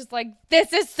I was just like,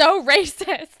 this is so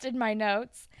racist in my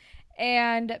notes.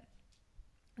 And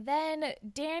then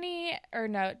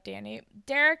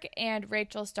Derek and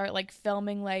Rachel start like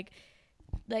filming like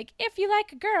if you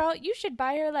like a girl, you should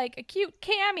buy her like a cute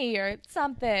cami or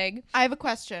something. I have a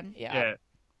question Yeah.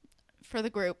 for the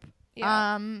group.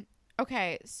 Yeah.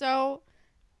 Okay, so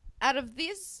out of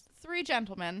these three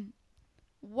gentlemen,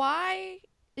 why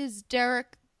is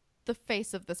Derek the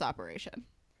face of this operation?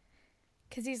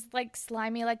 Because he's like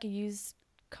slimy like a used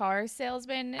car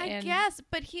salesman. I guess,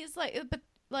 but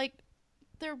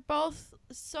they're both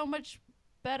so much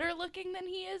better looking than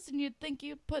he is, and you'd think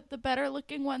you'd put the better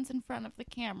looking ones in front of the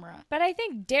camera. But I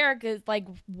think Derek is like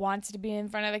wants to be in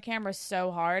front of the camera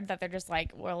so hard that they're just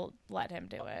like, we'll let him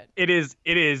do it. It is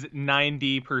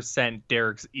 90%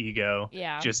 Derek's ego.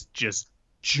 Yeah. Just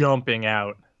jumping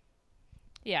out.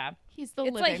 Yeah. He's the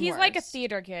It's living like he's like a worst.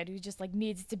 theater kid who just like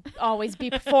needs to always be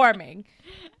performing.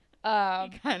 He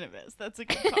kind of is. That's a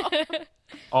good call.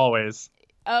 Always.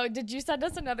 Oh, did you send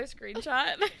us another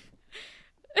screenshot?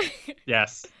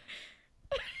 Yes.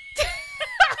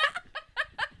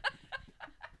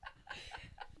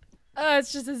 Oh,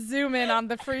 it's just a zoom in on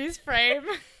the freeze frame.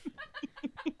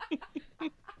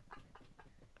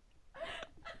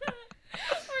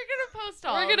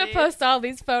 We're gonna these. post all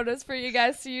these photos for you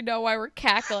guys so you know why we're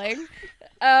cackling.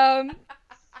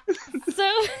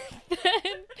 So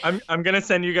then, I'm gonna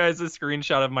send you guys a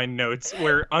screenshot of my notes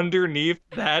where underneath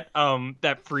that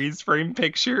freeze frame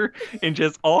picture in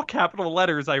just all capital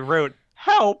letters I wrote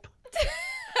help.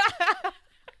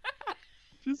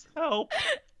 Just help.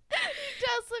 He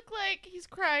does look like he's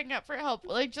crying out for help,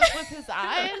 like just with his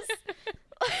eyes.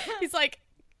 he's like,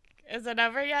 "Is it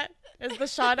over yet? Is the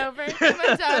shot over? Am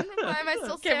I done? Why am I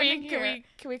still Can standing we here?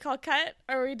 can we call cut?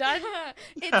 Are we done?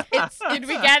 Did Did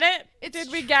we get it?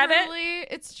 Did we get it?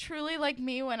 It's truly like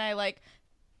me when I like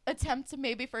attempt to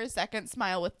maybe for a second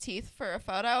smile with teeth for a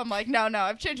photo. I'm like, no,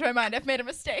 I've changed my mind. I've made a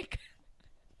mistake.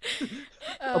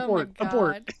 Oh Abort, my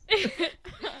abort. God.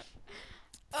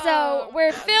 So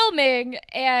we're filming,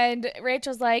 and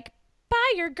Rachel's like,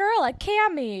 buy your girl a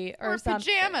cami or something.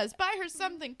 Pajamas. Buy her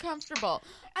something comfortable.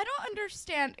 I don't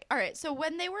understand. All right, so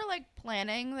when they were like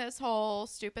planning this whole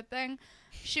stupid thing,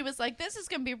 she was like, this is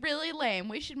going to be really lame.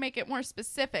 We should make it more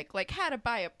specific, like how to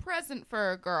buy a present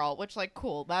for a girl, which like,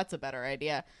 cool, that's a better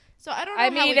idea. So I don't know I how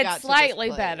mean, we it's got to this slightly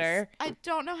place. better. I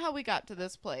don't know how we got to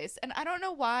this place, and I don't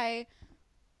know why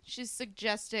she's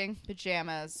suggesting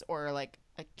pajamas or like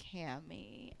a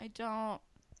cami. I don't.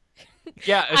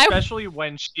 Yeah, especially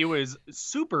when she was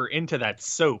super into that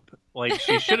soap. Like,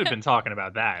 she should have been talking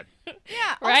about that.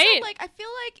 Yeah, Right? Also, like I feel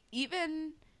like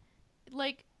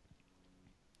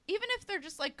even if they're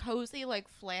just like cozy like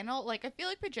flannel, like I feel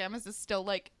like pajamas is still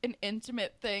like an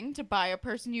intimate thing to buy a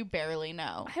person you barely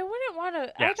know. I wouldn't want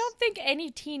to. I Yes. don't think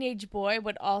any teenage boy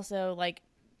would also like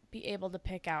be able to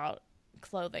pick out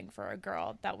clothing for a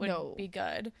girl that would No. be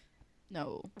good,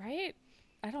 No. right?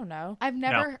 I don't know. I've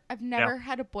never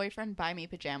had a boyfriend buy me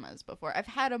pajamas before. I've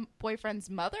had a boyfriend's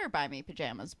mother buy me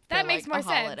pajamas for That makes like, more a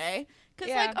sense. holiday. Because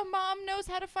Yeah. like a mom knows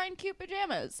how to find cute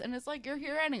pajamas, and it's like you're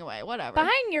here anyway. Whatever.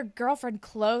 Buying your girlfriend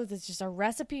clothes is just a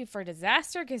recipe for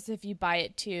disaster because if you buy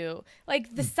it too,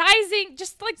 like the sizing,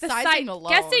 just like the Sizing size,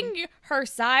 alone. guessing her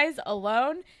size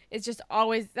alone is just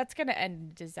always that's gonna end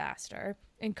in disaster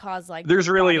and cause like There's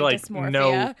really body like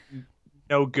dysmorphia.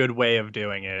 no good way of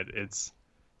doing it.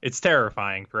 It's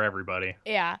terrifying for everybody.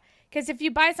 Yeah. Because if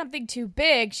you buy something too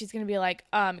big, she's going to be like,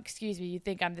 excuse me, you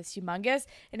think I'm this humongous?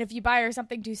 And if you buy her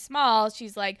something too small,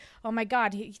 she's like, oh my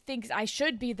God, he thinks I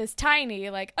should be this tiny.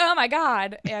 Like, oh my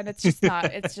God. And it's just not,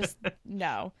 it's just,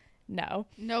 no.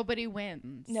 Nobody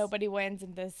wins. Nobody wins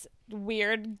in this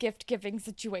weird gift-giving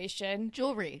situation.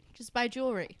 Jewelry. Just buy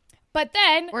jewelry. But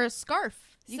then, Or a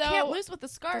scarf. You So- can't lose with a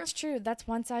scarf. that's true. That's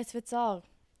one size fits all.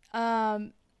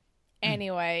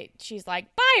 Anyway, she's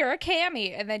like, buy her a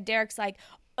cami. And then Derek's like,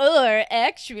 or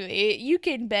actually, you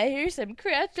can buy her some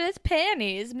crotchless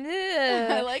panties.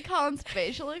 I like Colin's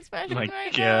facial expression My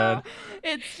right God. now.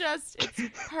 It's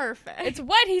perfect. It's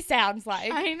what he sounds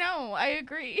like. I know. I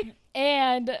agree.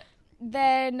 And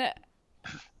then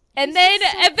This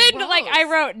like is so I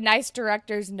gross. wrote nice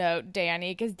director's note,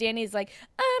 Danny, because Danny's like,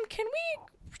 can we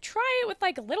try it with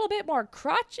like a little bit more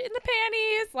crotch in the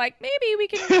panties? Like maybe we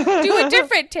can do a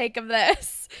different take of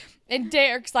this. And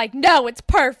Derek's like, no, it's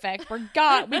perfect. We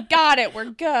got it. We're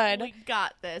good. We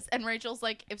got this. And Rachel's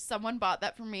like, if someone bought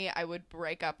that for me, I would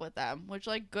break up with them. Which,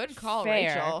 like, good call,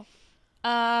 Fair. Rachel.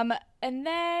 And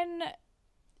then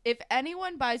If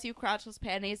anyone buys you crotchless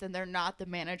panties and they're not the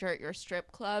manager at your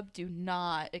strip club, do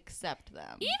not accept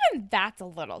them. even that's a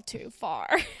little too far.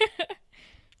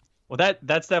 Well,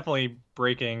 that's definitely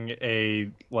breaking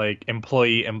a like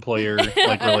employee-employer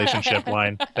like relationship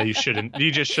line that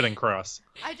you just shouldn't cross.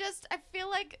 I feel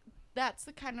like that's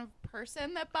the kind of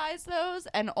person that buys those,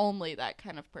 and only that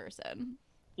kind of person.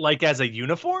 Like as a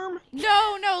uniform?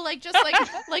 No, like just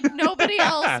like nobody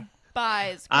else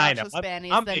buys I know. crotchless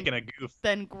panties I'm making a goof.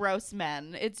 than gross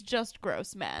men. It's just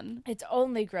gross men. It's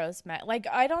only gross men. Like,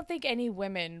 I don't think any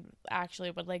women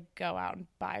actually would like go out and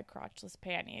buy crotchless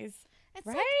panties. It's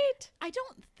Right? like, I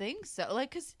don't think so.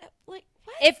 Like, cause like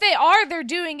what? If they are, they're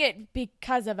doing it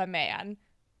because of a man.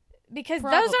 Because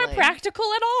those aren't Probably. practical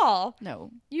at all.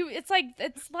 No, It's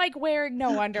like wearing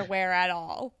no underwear at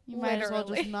all. you might as well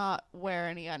Literally. just not wear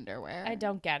any underwear. I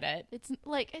don't get it. It's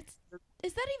like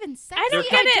is that even sexy? I don't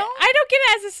get it. I don't get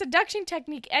it as a seduction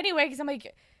technique anyway. Because I'm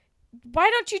like, why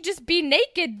don't you just be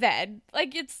naked then?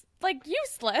 Like it's like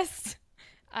useless.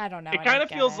 I don't know. It kind of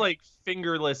feels like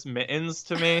fingerless mittens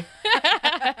to me.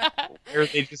 Where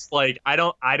they just like I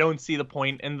don't see the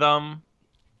point in them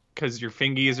because your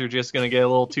fingies are just gonna get a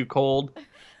little too cold.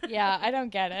 Yeah, I don't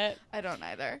get it. I don't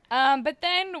either. But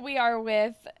then we are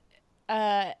with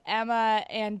Emma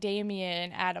and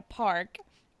Damien at a park,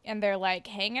 and they're like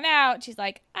hanging out. She's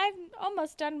like, I'm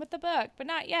almost done with the book, but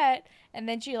not yet. And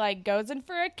then she like goes in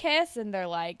for a kiss, and they're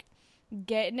like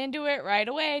getting into it right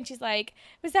away. And she's like,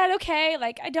 was that okay?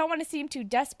 Like, I don't want to seem too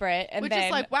desperate. And Which then,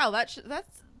 is like, wow, that's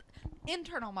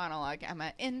internal monologue,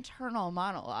 Emma. Internal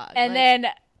monologue. and Like, then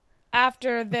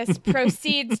after this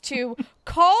proceeds to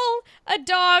call a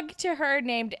dog to her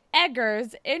named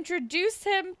Eggers, introduce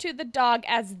him to the dog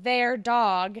as their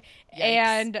dog, Yikes.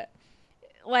 and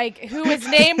like who is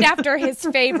named after his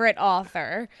favorite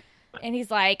author. And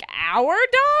he's like, our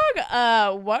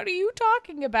dog? What are you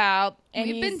talking about?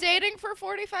 And we've been dating for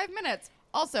 45 minutes.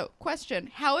 Also, question,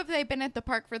 how have they been at the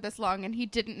park for this long and he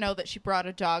didn't know that she brought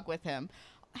a dog with him?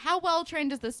 How well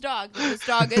trained is this dog? That this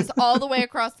dog is all the way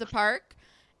across the park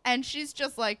and she's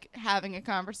just like having a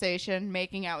conversation,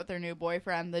 making out with her new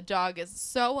boyfriend. The dog is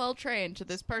so well trained to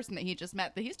this person that he just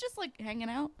met that he's just like hanging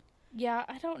out. yeah,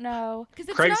 I don't know. Because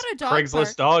it's Craig's, not a dog Craigslist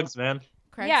park. dogs, man.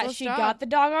 Yeah, Craigslist she dog. got the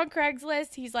dog on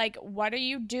Craigslist. He's like, what are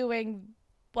you doing?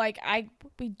 Like,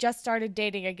 we just started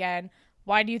dating again.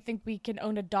 Why do you think we can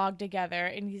own a dog together?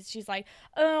 And she's like,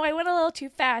 oh, I went a little too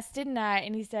fast, didn't I?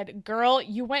 And he said, girl,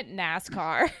 you went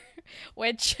NASCAR,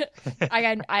 which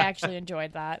I actually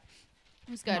enjoyed that.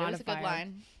 It was good. It was a good Modifier.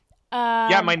 line.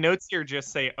 Yeah, my notes here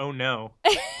just say, "Oh no."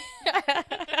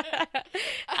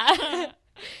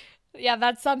 Yeah,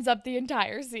 that sums up the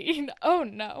entire scene. Oh,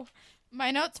 no. My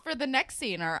notes for the next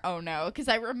scene are oh no, because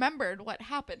I remembered what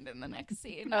happened in the next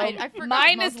scene. Oh, I forgot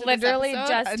mine most is of this literally episode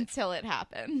just- until it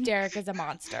happened. Derek is a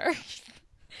monster.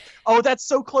 Oh, that's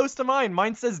so close to mine.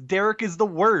 Mine says Derek is the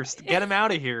worst. Get him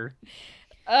out of here.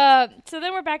 So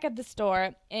then we're back at the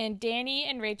store, and Danny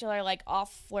and Rachel are like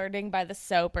off flirting by the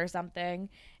soap or something.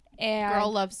 And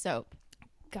Girl loves soap.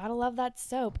 gotta love that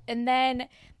soap. And then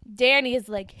Danny is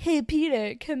like, hey,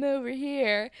 Peter, come over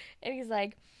here. And he's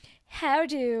like, how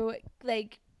to,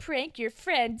 like, prank your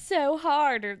friend so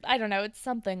hard, or I don't know, it's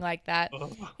something like that.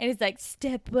 Ugh. And he's like,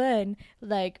 step 1,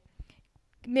 like,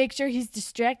 make sure he's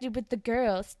distracted with the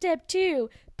girl. Step 2,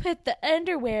 put the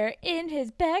underwear in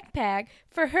his backpack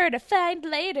for her to find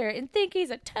later and think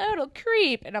he's a total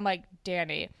creep. And I'm like,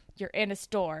 Danny, you're in a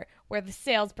store where the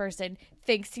salesperson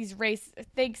thinks he is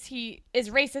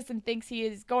racist and thinks he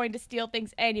is going to steal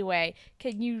things anyway.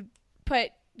 Can you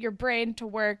put your brain to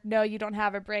work? No, you don't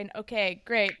have a brain. Okay,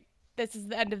 great. This is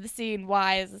the end of the scene.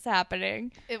 Why is this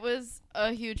happening? It was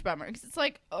a huge bummer because it's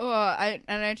like,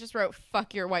 I just wrote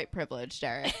 "fuck your white privilege,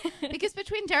 Derek," because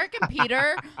between Derek and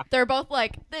Peter, they're both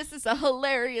like, "This is a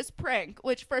hilarious prank."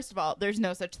 Which, first of all, there's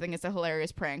no such thing as a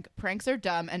hilarious prank. Pranks are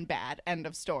dumb and bad. End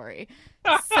of story.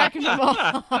 Second of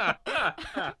all,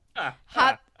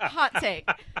 hot take.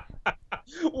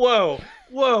 Whoa.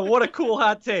 Whoa, what a cool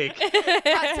hot take.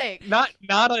 Hot take.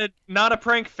 Not a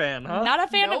prank fan, huh? Not a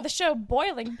fan Nope. of the show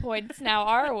Boiling Points now,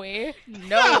 are we?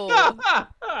 No.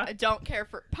 I don't care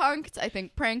for punked. I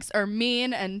think pranks are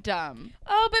mean and dumb.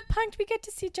 Oh, but Punked, we get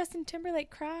to see Justin Timberlake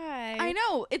cry. I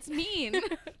know. It's mean.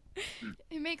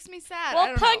 It makes me sad. I Well,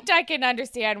 don't Punked know. I can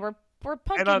understand. We're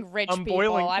punking And on rich people.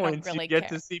 Boiling I don't Points, really you get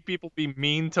care. to see people be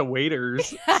mean to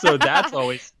waiters, so that's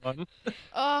always fun.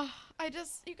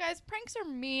 You guys, pranks are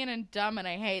mean and dumb and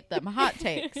I hate them. Hot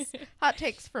takes. Hot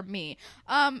takes from me.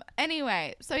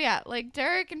 Anyway, so yeah, like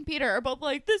Derek and Peter are both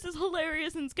like, this is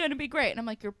hilarious and it's gonna be great. And I'm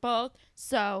like, you're both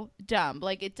so dumb.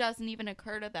 Like, it doesn't even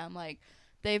occur to them. Like,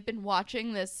 they've been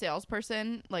watching this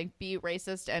salesperson, like, be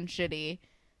racist and shitty.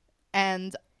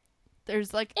 And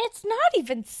there's, like, It's not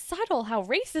even subtle how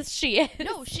racist she is.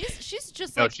 no, she's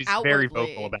just, No, like, she's outwardly. very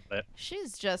vocal about it.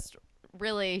 She's just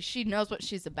really, she knows what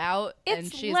she's about, and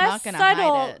It's she's less not gonna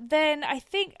subtle hide it.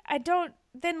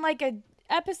 than like a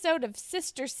episode of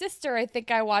Sister Sister I think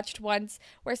I watched once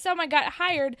where someone got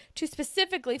hired to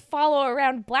specifically follow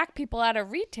around black people at a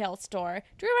retail store.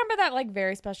 Do you remember that like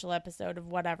very special episode of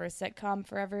whatever sitcom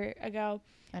forever ago?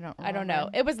 I don't know.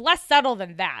 It was less subtle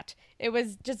than that. It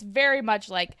was just very much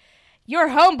like, your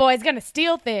homeboy's gonna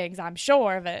steal things, I'm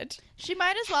sure of it. She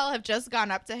might as well have just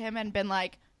gone up to him and been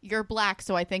like, you're black,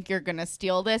 so I think you're gonna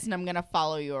steal this, and I'm gonna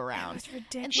follow you around. It's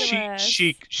ridiculous.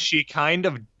 She kind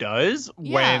of does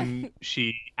Yeah. when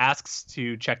she asks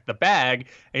to check the bag, and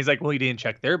he's like, well, he didn't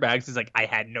check their bags. He's like, I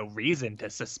had no reason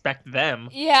to suspect them.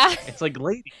 Yeah. It's like,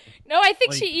 lady. No, I think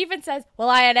Like- she even says, well,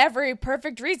 I had every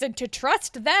perfect reason to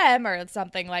trust them or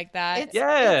something like that.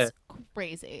 It's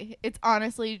crazy. It's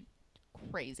honestly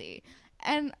crazy.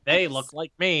 And They look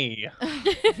like me.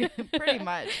 pretty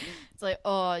much. It's like,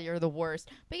 oh, you're the worst.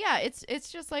 But yeah,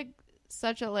 it's just like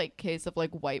such a like case of like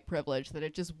white privilege that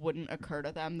it just wouldn't occur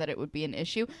to them that it would be an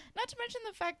issue. Not to mention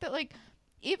the fact that like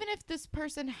even if this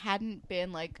person hadn't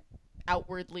been like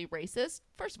outwardly racist,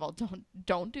 first of all,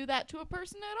 don't do that to a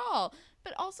person at all.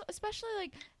 But also especially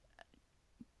like,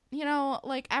 you know,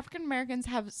 like African Americans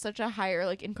have such a higher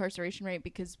like incarceration rate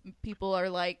because people are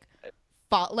like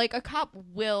like a cop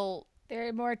will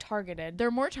They're more targeted.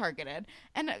 they're more targeted,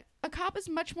 and a cop is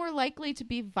much more likely to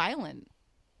be violent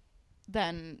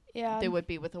than Yeah. they would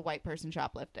be with a white person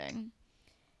shoplifting.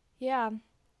 Yeah.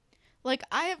 Like,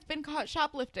 I have been caught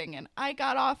shoplifting and I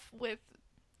got off with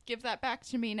give that back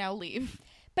to me, now leave.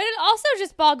 But it also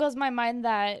just boggles my mind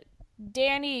that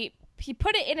Danny, he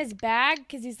put it in his bag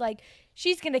because he's like,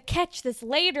 she's going to catch this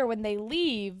later when they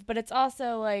leave. But it's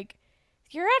also like,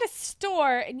 you're at a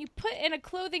store and you put in a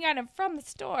clothing item from the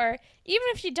store, even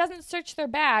if she doesn't search their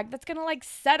bag, that's going to like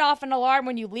set off an alarm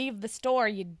when you leave the store,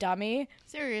 you dummy.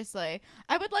 Seriously.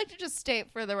 I would like to just state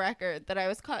for the record that I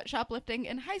was caught shoplifting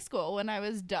in high school when I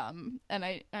was dumb, and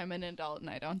I'm an adult and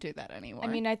I don't do that anymore. I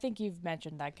mean, I think you've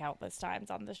mentioned that countless times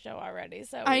on the show already,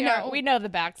 so I know. we know the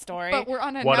backstory. but we're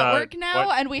on a What, network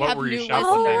now, and we what have were you new shoplifting?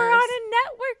 oh, listeners. we're on a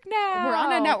network now. We're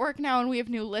on a network now, and we have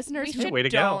new listeners We who should- Way to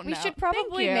go. don't We know. should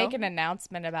probably Thank you. make an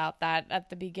announcement about that at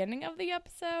the beginning of the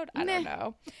episode. I don't Meh.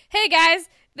 know. Hey guys,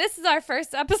 this is our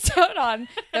first episode on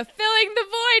the Filling the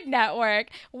Void Network.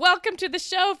 Welcome to the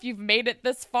show. If you've made it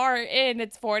this far in,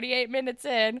 it's 48 minutes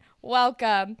in.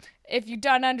 Welcome. If you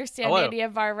don't understand Hello. any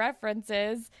of our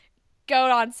references,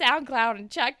 go on SoundCloud and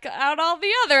check out all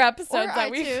the other Or episodes that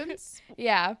we've. iTunes.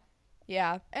 Yeah.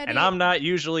 Yeah. And I'm not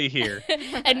usually here.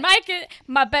 And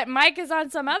Mike is on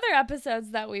some other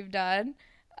episodes that we've done.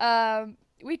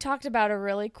 We talked about a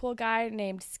really cool guy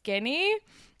named Skinny.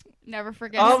 Never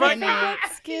forget Oh his my name. God.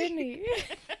 Skinny.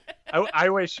 I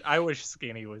wish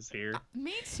Skinny was here.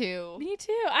 Me too. Me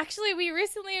too. Actually, we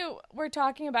recently were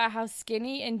talking about how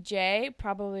Skinny and Jay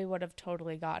probably would have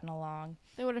totally gotten along.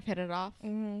 They would have hit it off.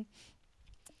 Hmm.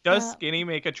 Does Skinny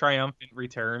make a triumphant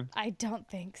return? I don't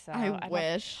think so. I don't-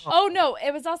 wish. Oh no,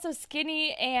 it was also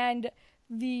Skinny and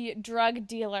the drug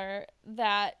dealer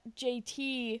that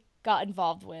JT got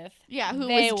involved with. Yeah, who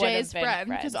They was would Jay's have been friend?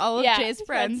 friends. Because all of Yeah, Jay's his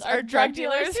friends friends are drug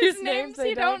dealers whose names they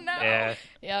you don't know. Yeah.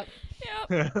 Yep.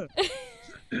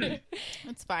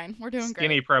 It's fine. We're doing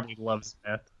Skinny great. probably loves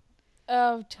meth.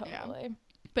 Oh, totally.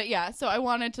 But yeah, so I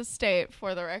wanted to state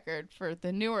for the record for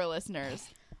the newer listeners,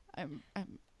 I'm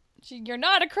You're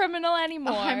not a criminal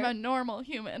anymore. I'm a normal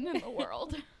human in the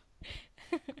world.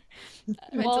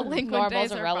 My well, delinquent days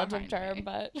normal's a are relative behind me.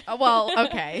 term, but Well,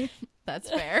 okay. That's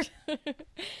fair.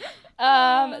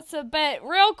 but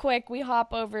real quick, we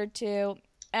hop over to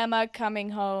Emma coming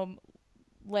home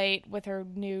late with her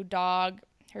new dog,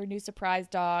 her new surprise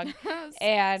dog,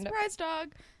 and Surprise dog.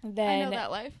 I then know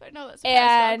that life. I know that surprise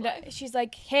dog and life. she's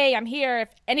like, "Hey, I'm here if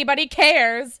anybody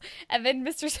cares." And then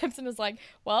Mr. Simpson is like,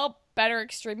 "Well, better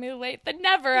extremely late than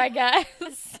never, I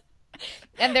guess.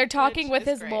 And they're talking with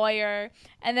his lawyer.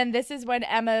 And then this is when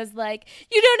Emma's like,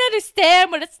 you don't understand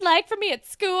what it's like for me at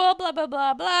school, blah, blah,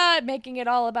 blah, blah, making it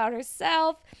all about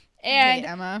herself. And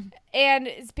Emma. And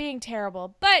it's being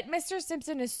terrible. But Mr.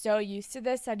 Simpson is so used to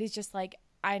this that he's just like,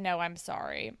 I know, I'm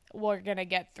sorry. We're going to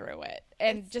get through it.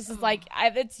 And just is like,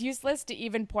 it's useless to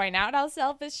even point out how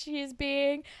selfish she is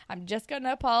being. I'm just going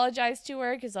to apologize to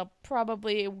her because I'll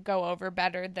probably go over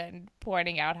better than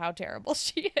pointing out how terrible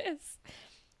she is.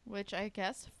 Which I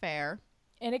guess fair.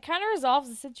 And it kind of resolves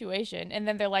the situation. And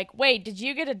then they're like, wait, did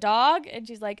you get a dog? And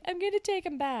she's like, I'm going to take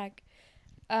him back.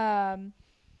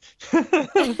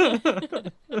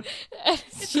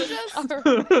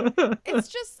 It's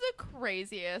just the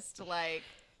craziest, like,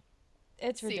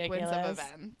 it's ridiculous sequence of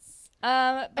events.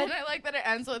 But and I like that it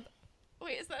ends with,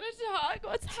 wait, is that a dog?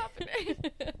 What's happening?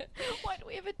 Why do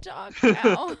we have a dog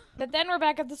now? But then we're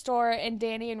back at the store, and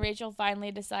Danny and Rachel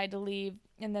finally decide to leave.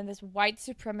 And then this white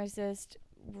supremacist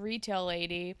retail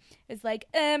lady is like,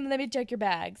 let me check your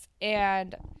bags.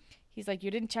 And he's like, you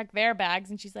didn't check their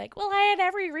bags. And she's like, well, I had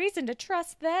every reason to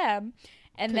trust them.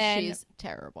 And then she's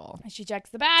terrible. She checks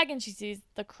the bag and she sees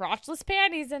the crotchless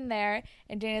panties in there.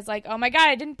 And Dana's like, oh my God,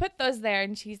 I didn't put those there.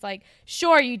 And she's like,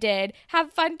 sure you did.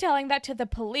 Have fun telling that to the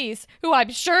police, who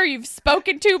I'm sure you've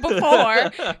spoken to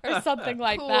before, or something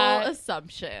like cool that.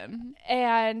 Assumption.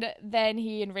 And then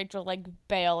he and Rachel like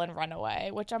bail and run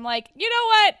away, which I'm like, you know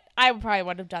what? I probably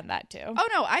would have done that too. Oh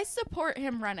no, I support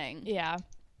him running. Yeah.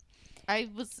 I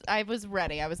was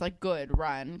ready. I was like, good,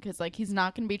 run, because like he's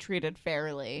not going to be treated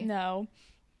fairly. No.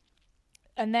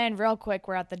 And then real quick,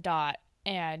 we're at the dot,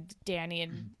 and Danny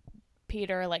and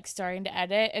Peter are like starting to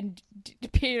edit, and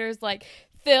Peter's like,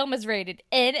 film is rated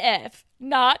NF,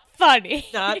 not funny.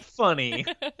 Not funny.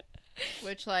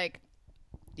 Which, like,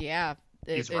 yeah.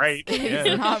 He's right. He's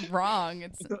Yeah. not wrong.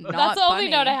 It's not That's the only funny.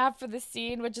 note I have for the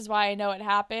scene, which is why I know it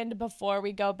happened. Before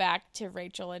we go back to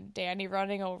Rachel and Danny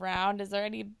running around, is there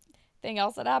anything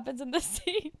else that happens in this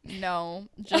scene? No,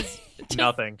 just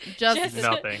Nothing. just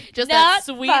Nothing. Just Not that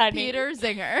sweet funny. Peter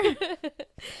Zinger.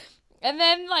 And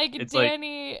then, like, It's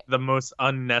Danny... The most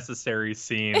unnecessary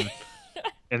scene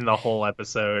in the whole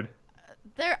episode.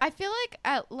 I feel like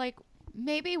at like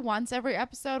maybe once every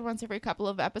episode, once every couple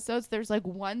of episodes, there's like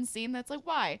one scene that's like,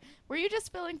 why? Were you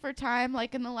just filling for time?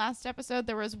 Like in the last episode,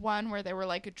 there was one where they were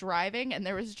like driving and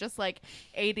there was just like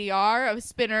ADR of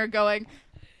Spinner going,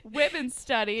 women's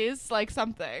studies, like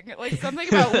something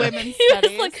about women's He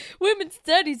studies. was like, women's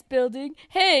studies building.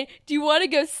 Hey, do you want to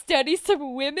go study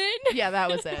some women? Yeah, that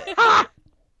was it.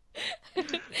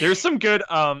 There's some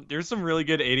really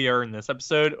good ADR in this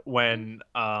episode when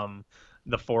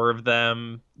the four of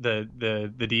them,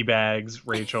 the D-bags,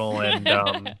 Rachel and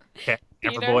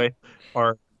Camper Boy,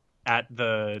 are at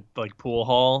the like pool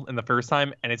hall in the first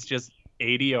time, and it's just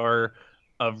ADR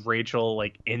of Rachel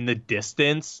like in the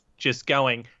distance just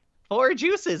going, 4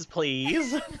 juices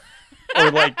please.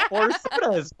 Or like 4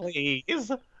 sodas please.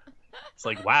 It's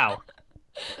like, wow.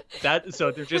 So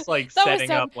they're just like That setting was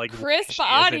some up like crisp she is,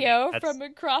 and audio that's- from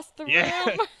across the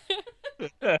Yeah.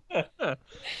 room.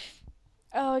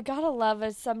 Oh, I gotta love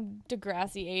some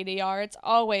Degrassi ADR. It's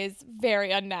always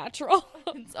very unnatural.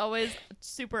 It's always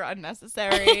super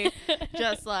unnecessary.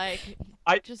 Just like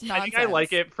I just think I nonsense.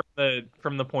 like it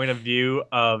from the point of view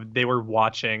of they were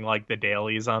watching like the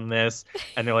dailies on this,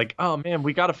 and they're like, oh man,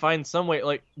 we gotta find some way,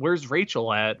 like, where's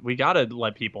Rachel at? We gotta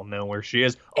let people know where she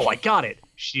is. Oh, I got it.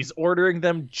 She's ordering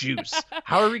them juice.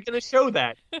 How are we gonna show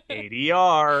that?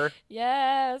 ADR.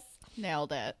 Yes,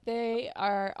 Nailed it. they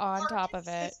are on top of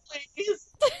it.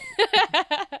 Please.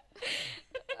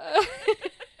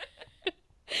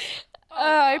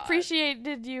 I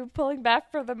appreciated you pulling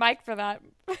back for the mic for that.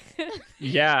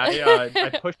 Yeah, I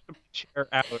pushed the chair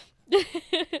out.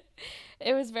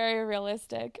 It was very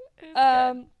realistic. It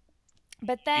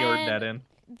But Lured that then, in.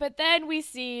 but then we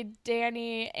see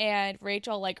Danny and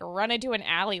Rachel like run into an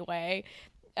alleyway,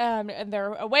 and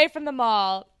they're away from the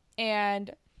mall.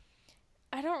 And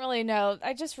I don't really know.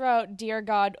 I just wrote, "Dear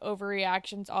God,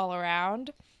 overreactions all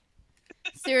around."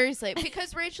 Seriously,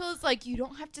 because Rachel is like, you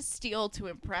don't have to steal to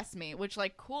impress me, which,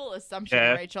 like, cool assumption,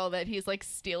 Yeah. Rachel, that he's, like,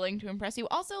 stealing to impress you.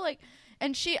 Also, like,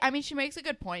 and she makes a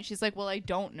good point. She's like, well, I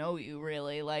don't know you,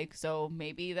 really, like, so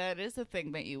maybe that is a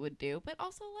thing that you would do. But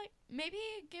also, like, maybe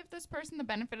give this person the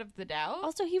benefit of the doubt.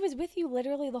 Also, he was with you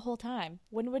literally the whole time.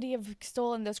 When would he have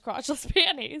stolen those crotchless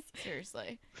panties?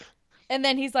 Seriously. And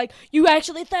then he's like, "You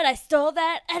actually thought I stole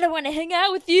that? I don't want to hang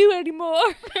out with you anymore."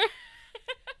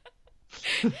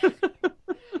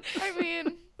 I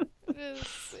mean,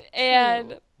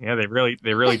 And Yeah, they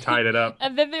really tied it up.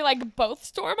 and then they like both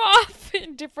storm off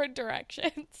in different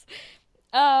directions.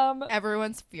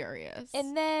 Everyone's furious.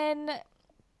 And then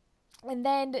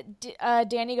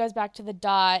Danny goes back to the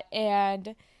dot,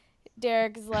 and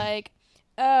Derek's like,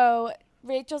 "Oh,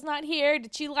 Rachel's not here.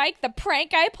 Did she like the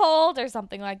prank I pulled?" or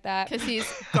something like that. Because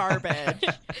he's garbage.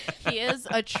 He is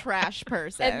a trash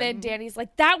person. And then Danny's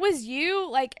like, "That was you?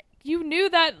 Like, you knew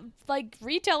that, like,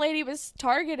 retail lady was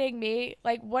targeting me.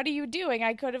 Like, what are you doing?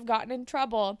 I could have gotten in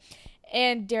trouble."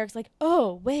 And Derek's like,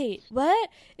 "Oh, wait, what?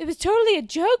 It was totally a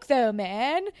joke, though,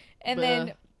 man." And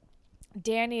then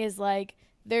Danny is like,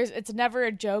 it's never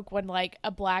a joke when, like,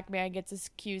 a black man gets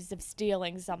accused of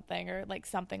stealing something or, like,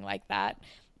 something like that.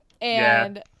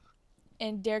 And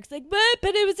Derek's like, "What?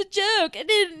 But it was a joke. I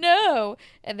didn't know."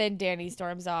 And then Danny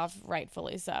storms off,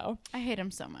 rightfully so. I hate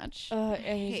him so much. And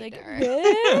he's Hate like, Derek.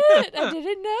 "What? I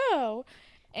didn't know."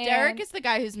 And, Derek is the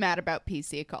guy who's mad about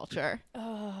PC culture.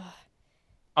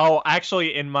 Oh,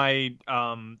 actually, in my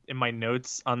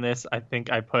notes on this, I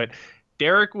think I put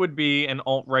Derek would be an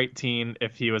alt-right teen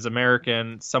if he was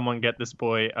American. Someone get this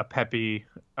boy a peppy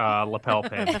lapel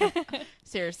pin.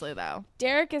 Seriously, though.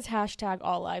 Derek is hashtag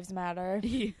all lives matter.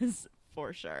 He is,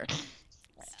 for sure.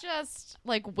 It's just,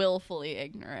 like, willfully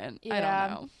ignorant. I Yeah.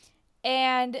 don't know.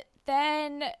 And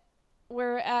then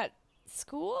we're at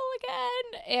school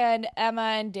again, and Emma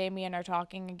and Damien are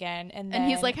talking again, and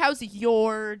he's like, "How's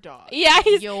your dog?" Yeah,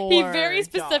 he Your very dog.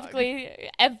 specifically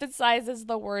emphasizes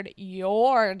the word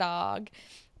 "your dog,"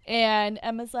 and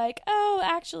Emma's like, "Oh,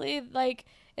 actually, like,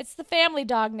 it's the family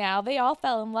dog now. They all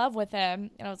fell in love with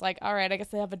him." And I was like, "All right, I guess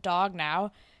they have a dog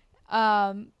now."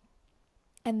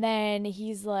 And then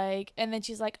he's like, and then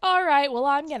she's like, "All right, well,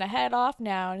 I'm gonna head off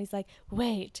now." And he's like,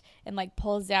 "Wait," and like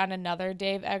pulls down another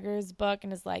Dave Eggers book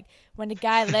and is like, "When a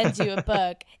guy lends you a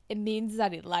book, it means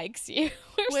that he likes you."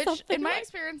 Or Which, something in my like-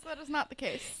 experience, that is not the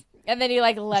case. And then he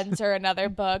like lends her another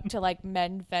book to like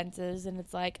mend fences, and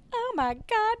it's like, "Oh my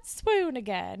God, swoon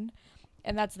again."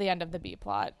 And that's the end of the B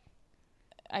plot,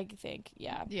 I think.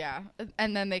 Yeah. Yeah.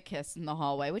 And then they kiss in the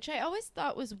hallway, which I always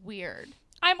thought was weird.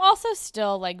 I'm also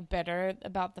still like bitter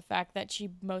about the fact that she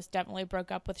most definitely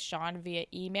broke up with Sean via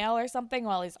email or something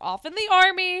while he's off in the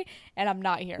army, and I'm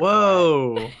not here.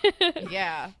 Whoa,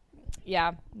 Yeah.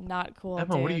 Yeah, not cool.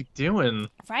 Emma, dude. what are you doing?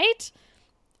 Right?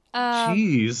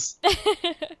 Jeez, And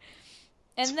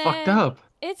it's then fucked up.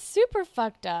 It's super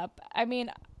fucked up. I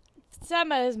mean,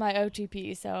 Sema is my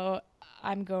OTP, so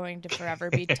I'm going to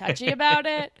forever be touchy about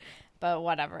it, but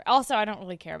whatever. Also, I don't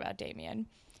really care about Damien,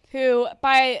 who,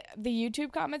 by the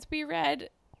YouTube comments we read,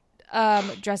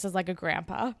 dresses like a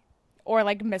grandpa or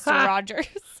like Mr. Rogers.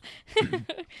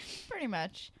 Pretty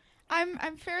much.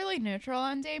 I'm fairly neutral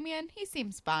on Damien. He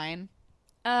seems fine.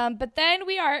 But then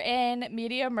we are in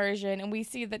media immersion, and we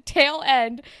see the tail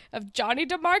end of Johnny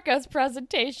DeMarco's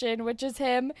presentation, which is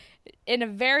him in a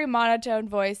very monotone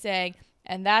voice saying,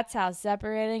 "And that's how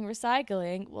separating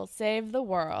recycling will save the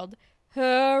world.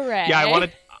 Hooray!" Yeah,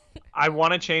 I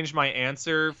want to change my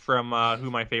answer from who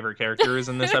my favorite character is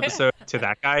in this episode to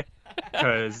that guy,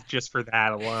 because just for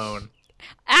that alone.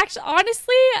 Actually,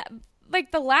 honestly,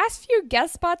 like the last few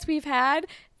guest spots we've had,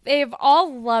 they've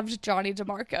all loved Johnny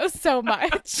DeMarco so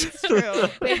much. True.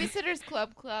 Babysitter's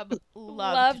Club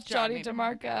loved Johnny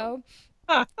DeMarco.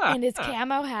 And his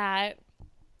camo hat.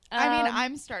 I mean,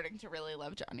 I'm starting to really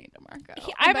love Johnny DeMarco.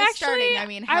 I'm By actually, starting, I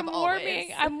mean, have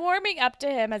always. I'm warming up to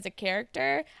him as a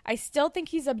character. I still think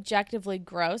he's objectively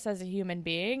gross as a human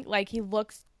being. Like, he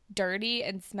looks dirty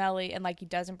and smelly, and like he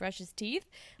doesn't brush his teeth.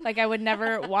 Like, I would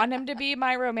never want him to be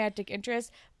my romantic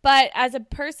interest. But as a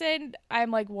person, I'm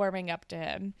like warming up to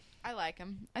him. I like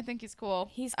him. I think he's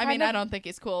cool. I mean, I don't think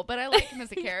he's cool, but I like him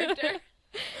as a character.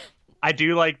 I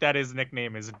do like that his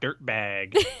nickname is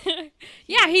Dirtbag.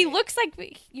 Yeah, he looks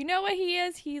like, you know what he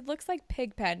is? He looks like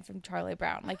Pigpen from Charlie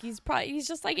Brown. Like, he's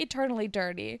just like eternally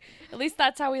dirty. At least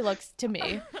that's how he looks to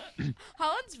me.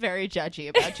 Holland's very judgy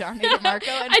about Johnny DeMarco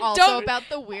and I also don't- about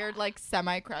the weird, like,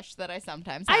 semi-crush that I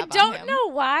sometimes I have on don't him.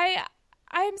 know why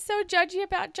I'm so judgy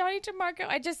about Johnny DeMarco.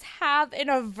 I just have an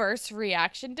averse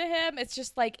reaction to him. It's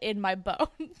just like in my bones.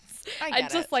 I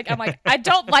get it. I'm like, I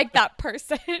don't like that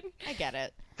person. I get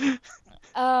it.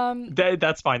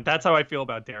 That's fine. That's how I feel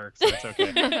about Derek, so it's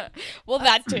okay. Well,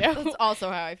 that too. That's also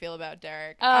how I feel about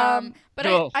Derek. Um, But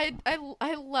cool.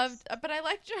 I loved, but I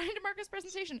liked Johnny DeMarco's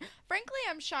presentation. Frankly,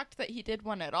 I'm shocked that he did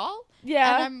one at all.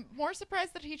 Yeah. And I'm more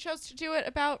surprised that he chose to do it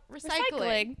about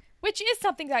recycling. Which is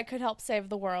something that could help save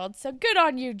the world. So good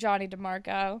on you, Johnny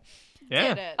DeMarco. Yeah.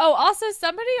 Did it. Oh, also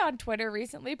somebody on Twitter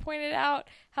recently pointed out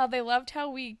how they loved how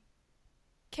we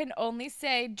can only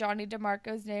say Johnny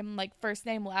DeMarco's name, like first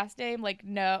name, last name, like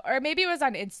no, or maybe it was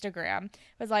on Instagram. It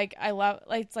was like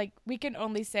it's like we can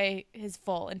only say his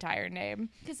full entire name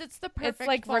because it's the perfect. It's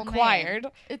like full required.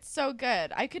 Name. It's so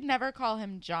good. I could never call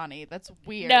him Johnny. That's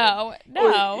weird. No.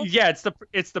 Yeah,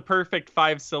 it's the perfect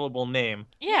 5-syllable name.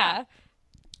 Yeah.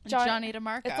 Johnny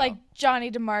DeMarco. It's like Johnny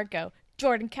DeMarco,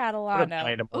 Jordan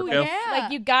Catalano. Oh yeah.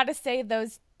 Like you gotta say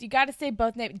those. You gotta say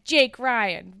both names. Jake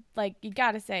Ryan. Like you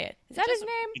gotta say it. Is that his name?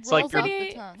 It's like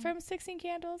from 16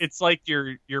 Candles. It's like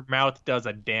your mouth does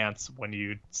a dance when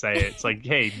you say it. It's like,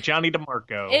 hey, Johnny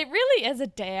DeMarco. It really is a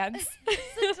dance.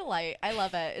 It's a delight. I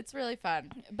love it. It's really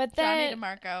fun. But then Johnny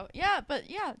DeMarco.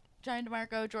 Johnny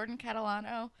DeMarco, Jordan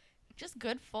Catalano. Just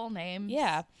good full names.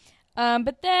 Yeah.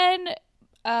 But then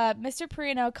Mr.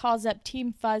 Perino calls up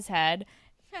Team Fuzzhead.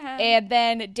 And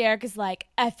then Derek is like,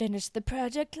 I finished the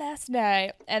project last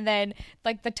night. And then,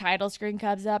 like, the title screen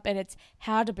comes up, and it's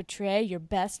How to Betray Your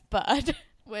Best Bud.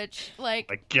 Which, like...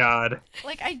 My God.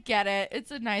 Like, I get it.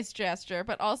 It's a nice gesture,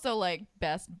 but also, like,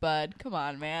 best bud. Come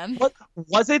on, man. What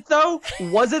was it, though?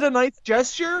 Was it a nice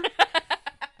gesture?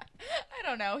 I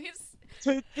don't know. He's...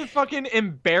 To fucking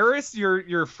embarrass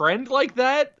your friend like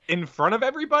that in front of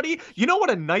everybody? You know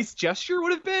what a nice gesture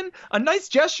would have been? A nice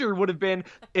gesture would have been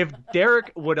if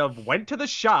Derek would have went to the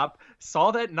shop,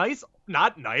 saw that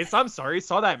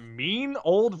saw that mean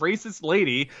old racist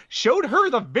lady, showed her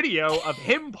the video of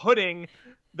him putting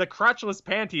the crotchless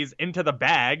panties into the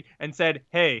bag and said,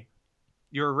 hey,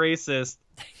 you're racist.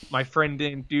 My friend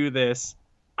didn't do this.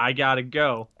 I gotta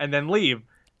go. And then leave.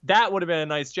 That would have been a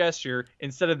nice gesture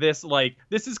instead of this, like,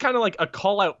 this is kind of like a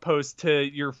call-out post to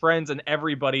your friends and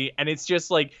everybody, and it's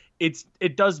just like, it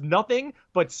does nothing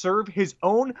but serve his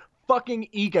own fucking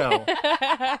ego.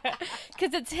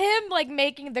 Because it's him, like,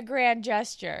 making the grand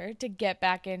gesture to get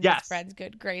back in his friend's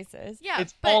good graces. Yeah,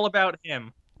 it's all about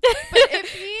him. But if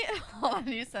he... Hold on,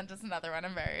 you sent us another one.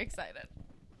 I'm very excited.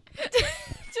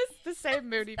 Just the same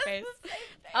moody face.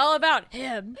 All about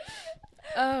him.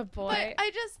 Oh, boy. But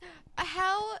I just...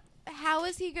 How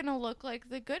is he gonna look like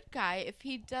the good guy if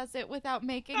he does it without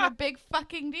making a big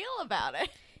fucking deal about it?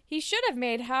 He should have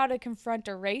made How to Confront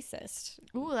a Racist.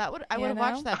 Ooh, I would have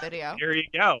watched that video. There you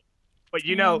go. But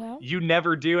you know, you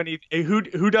never do anything.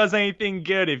 Who does anything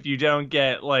good if you don't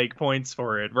get like points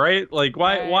for it, right? Like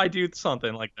why do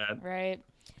something like that? Right.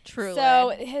 Truly.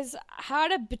 So his How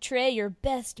to Betray Your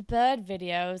Best Bud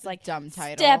video is like dumb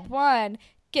title. Step 1.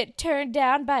 Get turned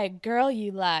down by a girl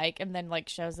you like, and then like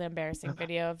shows the embarrassing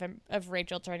video of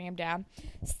Rachel turning him down.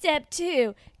 Step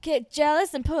 2, get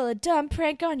jealous and pull a dumb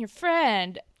prank on your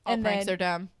friend. All pranks are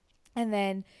dumb. And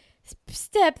then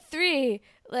step 3,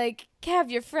 like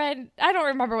have your friend. I don't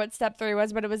remember what step 3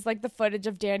 was, but it was like the footage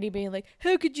of Danny being like,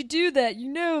 "How could you do that? You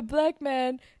know, a black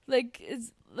man like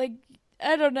is like."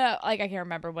 I don't know. Like I can't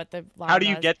remember what the line How do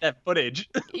you was. get that footage?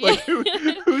 Like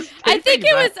who's I think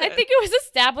that? I think it was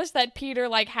established that Peter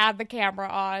like had the camera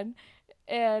on,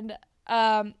 and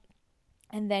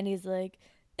then he's like,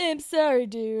 "I'm sorry,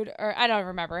 dude," or I don't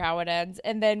remember how it ends.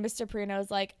 And then Mr. Perino's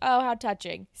like, "Oh, how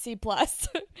touching, C+,"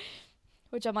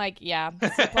 which I'm like, yeah,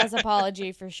 C+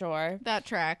 apology for sure. That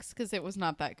tracks because it was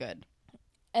not that good.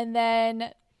 And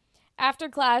then after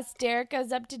class, Derek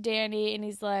goes up to Danny and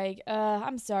he's like,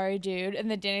 I'm sorry, dude.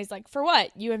 And then Danny's like, for what?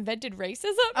 You invented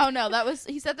racism? Oh, no,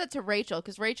 he said that to Rachel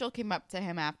because Rachel came up to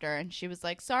him after and she was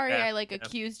like, sorry, I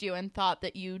accused you and thought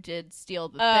that you did steal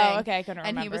the thing. Oh, okay, I couldn't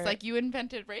remember. And he was like, you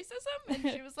invented racism? And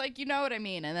she was like, you know what I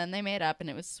mean. And then they made up and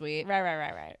it was sweet.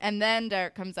 Right. And then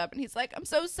Derek comes up and he's like, I'm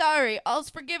so sorry.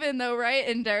 All's forgiven though, right?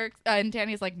 And and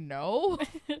Danny's like, no.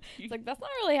 He's like, that's not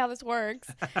really how this works.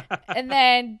 And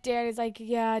then Danny's like,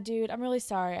 yeah, dude, I'm really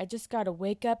sorry. I just gotta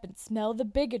wake up and smell the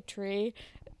bigotry.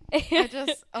 And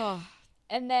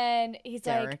then he's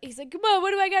Derek. like, come on,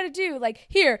 what do I gotta do? Like,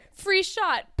 here, free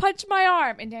shot, punch my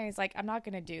arm. And Danny's like, I'm not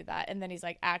gonna do that. And then he's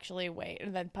like, actually, wait.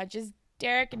 And then punches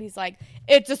Derek, and he's like,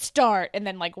 it's a start. And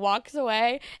then like walks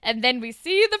away. And then we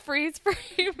see the freeze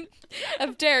frame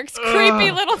of Derek's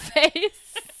creepy little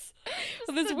face.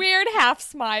 With this weird half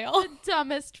smile. The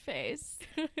dumbest face.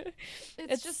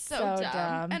 It's just so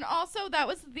dumb. And also, that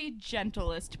was the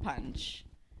gentlest punch.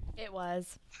 It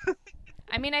was.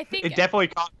 I mean, I think... It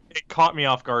definitely caught me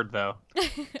off guard, though.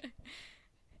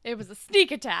 It was a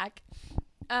sneak attack.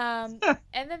 And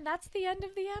then that's the end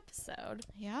of the episode.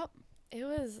 Yep. It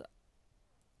was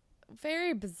a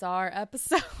very bizarre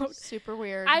episode. Super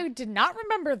weird. I did not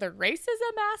remember the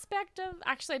racism aspect of...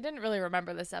 Actually, I didn't really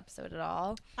remember this episode at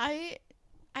all. I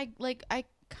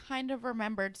kind of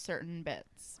remembered certain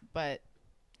bits, but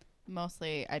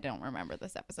mostly I don't remember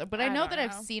this episode. But I know that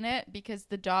I've seen it because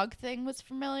the dog thing was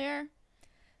familiar.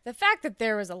 The fact that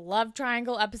there was a love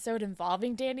triangle episode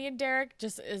involving Danny and Derek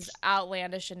just is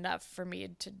outlandish enough for me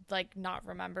to like not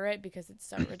remember it because it's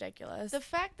so ridiculous. The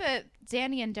fact that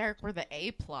Danny and Derek were the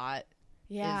A plot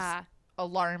Yeah. is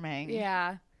alarming.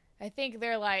 Yeah. I think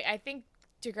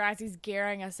Degrassi's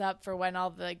gearing us up for when all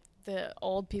the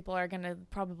old people are going to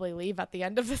probably leave at the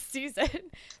end of the season.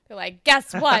 They're like,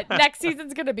 guess what? Next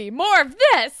season's going to be more of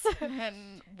this.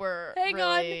 And we're Hang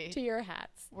really, on to your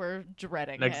hats. we're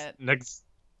dreading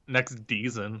Next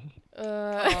Deason.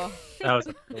 Oh, That was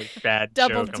a really bad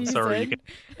Double joke. I'm sorry.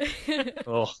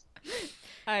 Oh,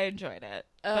 I enjoyed it.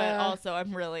 But also,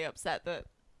 I'm really upset that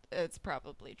it's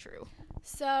probably true.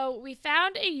 So we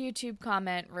found a YouTube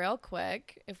comment real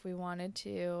quick if you wanted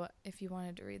to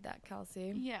read that,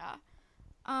 Kelsey. Yeah.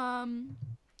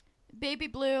 Baby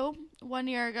Blue 1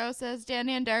 year ago says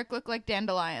Danny and Derek look like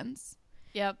dandelions.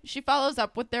 Yep. She follows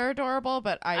up with they're adorable,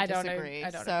 but I don't disagree. I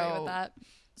don't agree with that.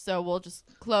 So we'll just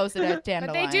close it at But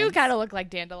dandelions. they do kind of look like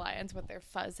dandelions with their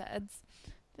fuzz heads.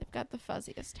 They've got the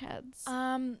fuzziest heads.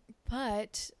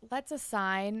 But let's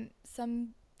assign some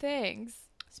things.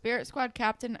 Spirit Squad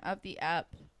captain of the ep.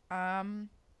 I'm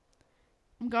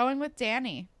going with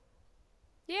Danny.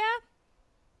 Yeah.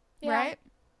 Right?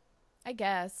 I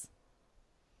guess.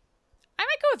 I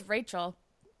might go with Rachel.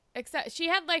 Except she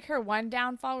had like her one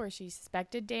downfall where she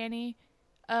suspected Danny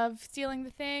of stealing the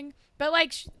thing. But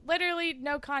like literally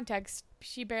no context.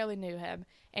 She barely knew him.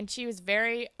 And she was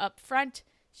very upfront.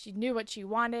 She knew what she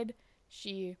wanted.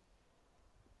 She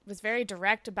was very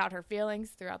direct about her feelings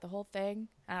throughout the whole thing.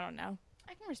 I don't know.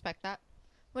 I can respect that.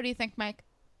 What do you think, Mike?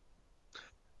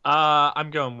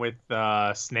 I'm going with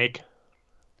Snake.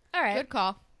 All right. Good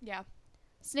call. Yeah.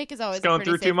 Snake is always He's going a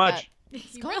pretty through too safe much. bet.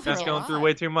 He's going That's a going lot. through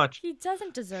way too much. He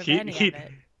doesn't deserve He any he, of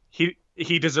it. he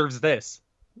he deserves this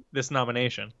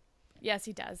nomination. Yes,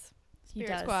 he does. He Spirit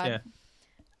does. Squad.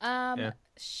 Yeah. Yeah.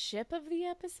 Ship of the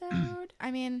episode?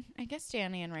 I mean, I guess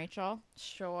Danny and Rachel.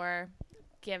 Sure.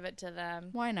 Give it to them.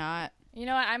 Why not? You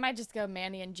know what? I might just go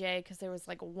Manny and Jay because there was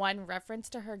like one reference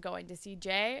to her going to see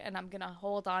Jay, and I'm going to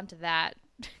hold on to that.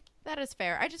 That is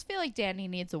fair. I just feel like Danny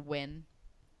needs a win.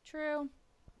 True.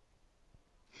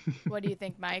 What do you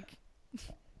think, Mike?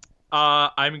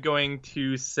 I'm going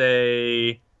to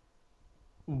say,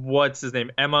 what's his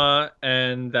name? Emma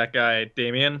and that guy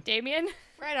Damien. Damien?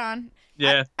 Right on.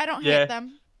 Yeah. I don't Yeah. hate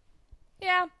them.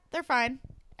 Yeah. They're fine.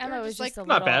 Emma They're was just, just a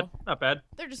Not little bad. Not bad.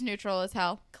 They're just neutral as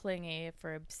hell. clingy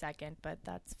for a second, but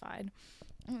that's fine.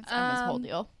 That's Emma's whole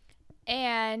deal.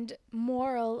 And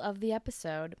moral of the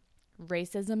episode,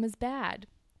 racism is bad.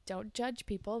 Don't judge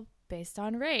people based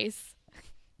on race.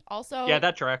 Also, Yeah,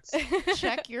 that tracks.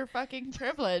 check your fucking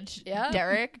privilege, Yeah.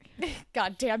 Derek.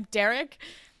 Goddamn Derek.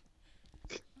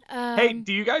 Hey,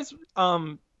 do you guys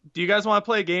want to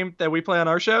play a game that we play on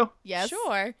our show? Yes.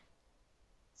 Sure.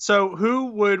 So, who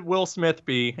would Will Smith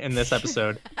be in this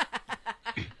episode?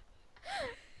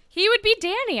 He would be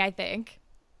Danny, I think.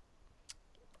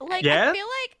 Like, Yeah? I feel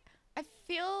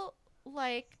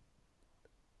like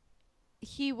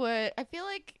he would. I feel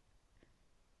like.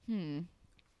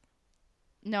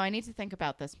 No, I need to think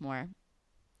about this more.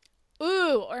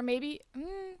 Ooh, or maybe.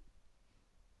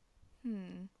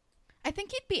 I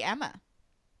think he'd be Emma.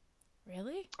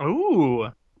 Really? Ooh.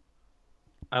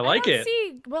 I like don't it.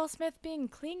 see Will Smith being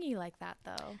clingy like that,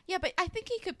 though. Yeah, but I think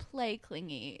he could play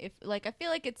clingy. If like, I feel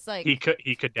like it's like He could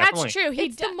definitely. That's true.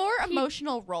 it's the more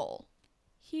emotional role.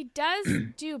 He does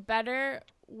do better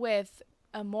with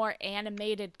a more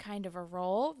animated kind of a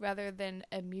role rather than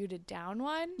a muted down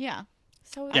one. Yeah,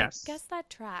 So Yes. I guess that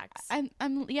tracks. I'm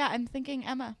thinking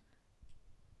Emma.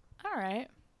 All right.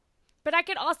 But I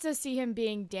could also see him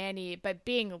being Danny, but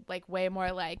being like way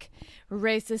more like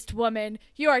racist woman.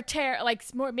 You are like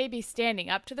more maybe standing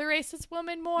up to the racist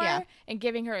woman more Yeah. and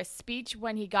giving her a speech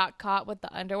when he got caught with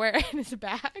the underwear in his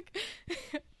bag.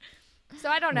 So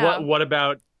I don't know. What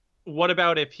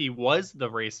about if he was the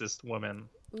racist woman?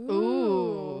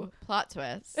 Ooh, plot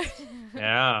twist.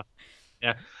 Yeah.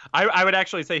 Yeah. I would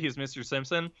actually say he's Mr.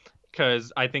 Simpson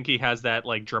because I think he has that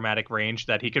like dramatic range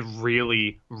that he could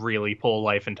really, really pull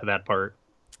life into that part.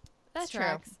 That It's true.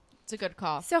 tracks. It's a good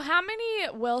call. So how many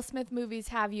Will Smith movies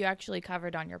have you actually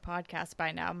covered on your podcast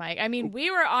by now, Mike? I mean,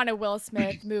 we were on a Will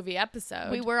Smith movie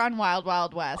episode. We were on Wild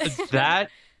Wild West. That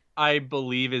I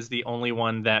believe is the only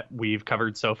one that we've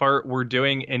covered so far. We're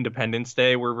doing Independence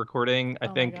Day. We're recording, I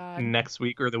my think, God. next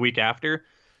week or the week after.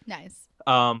 Nice.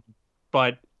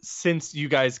 But since you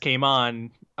guys came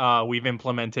on, we've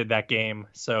implemented that game.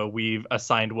 So we've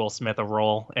assigned Will Smith a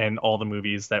role in all the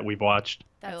movies that we've watched.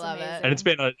 That's I love it. amazing.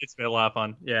 And it's been a lot of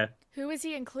fun. Yeah. Who is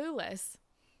he in Clueless?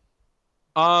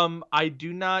 I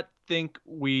do not think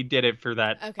we did it for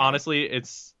that. Okay. Honestly,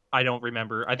 I don't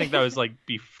remember. I think that was like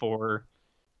before.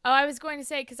 Oh, I was going to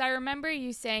say, because I remember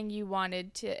you saying you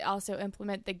wanted to also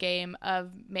implement the game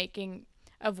of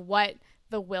what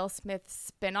the Will Smith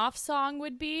spin-off song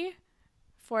would be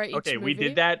for each Okay, movie. we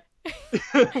did that.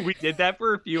 We did that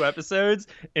for a few episodes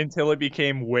until it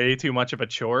became way too much of a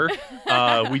chore.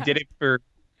 We did it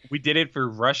for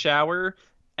Rush Hour,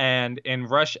 and in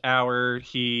Rush Hour,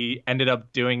 he ended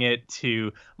up doing it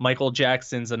to Michael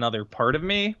Jackson's "Another Part of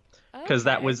Me" because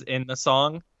that Okay. was in the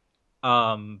song.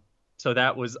 So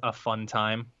that was a fun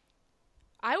time.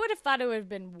 I would have thought it would have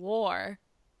been War.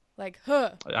 Like,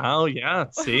 huh. Oh yeah,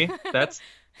 see, that's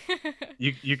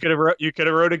you could have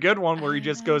wrote a good one where he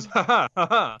just goes ha ha ha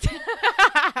ha.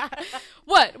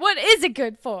 What is it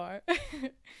good for?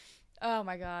 Oh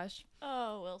my gosh.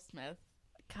 Oh, Will Smith.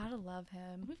 Gotta love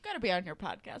him. We've got to be on your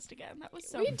podcast again. That was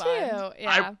so We fun. do.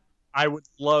 Yeah. I would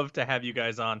love to have you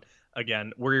guys on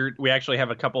again. We actually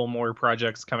have a couple more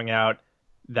projects coming out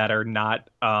that are not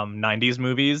 90s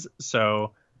movies,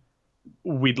 so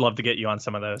we'd love to get you on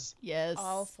some of those. Yes.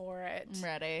 All for it. I'm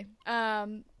ready.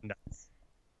 Nice.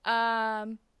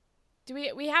 Do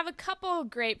we have a couple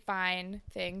grapevine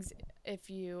things if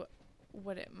you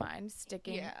wouldn't mind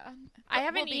sticking? Yeah. I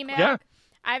have We'll an be email. quick. Yeah.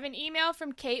 I have an email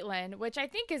from Caitlin, which I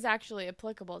think is actually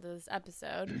applicable to this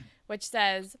episode, which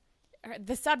says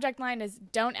the subject line is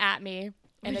 "Don't at me,"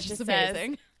 and Which it is just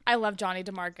amazing. says, "I love Johnny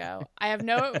DeMarco. I have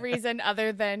no reason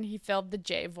other than he filled the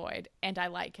J void, and I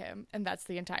like him." And that's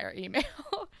the entire email.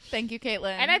 Thank you,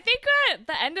 Caitlin. And I think at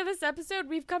the end of this episode,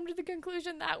 we've come to the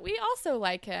conclusion that we also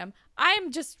like him. I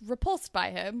am just repulsed by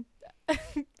him,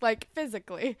 like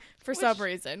physically, for some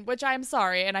reason, which I'm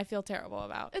sorry and I feel terrible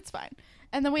about. It's fine.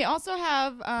 And then we also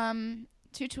have 2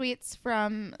 tweets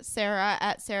from Sarah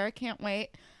at Sarah Can't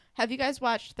Wait. Have you guys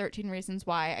watched 13 Reasons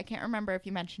Why? I can't remember if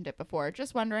you mentioned it before.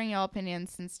 Just wondering your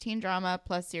opinions since teen drama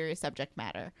plus serious subject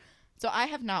matter. So I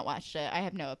have not watched it. I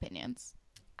have no opinions.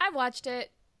 I've watched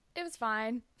it. It was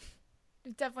fine.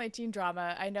 It's definitely teen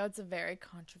drama. I know it's a very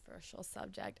controversial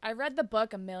subject. I read the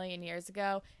book a million years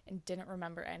ago and didn't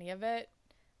remember any of it,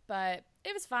 but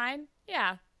it was fine.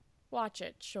 Yeah, watch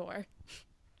it, sure.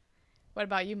 What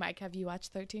about you, Mike? Have you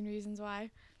watched 13 Reasons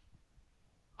Why?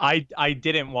 I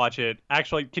didn't watch it.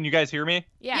 Actually, can you guys hear me?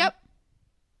 Yeah. Yep.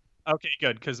 Okay,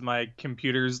 good, because my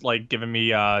computer's like giving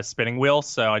me a spinning wheel,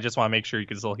 so I just want to make sure you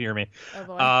can still hear me. Oh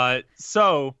boy.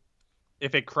 So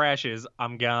if it crashes,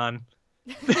 I'm gone.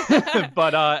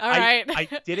 But All right.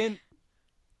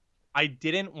 I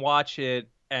didn't watch it,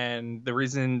 and the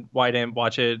reason why I didn't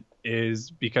watch it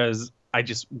is because I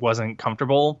just wasn't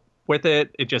comfortable with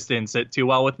it. It just didn't sit too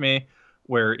well with me,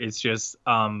 where it's just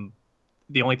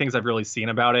the only things I've really seen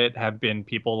about it have been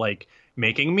people like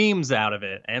making memes out of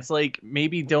it. And it's like,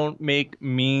 maybe don't make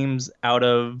memes out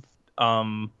of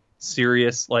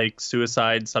serious like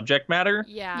suicide subject matter.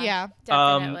 Yeah.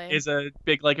 Definitely. Is a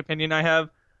big like opinion I have.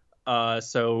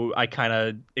 So it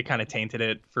kind of tainted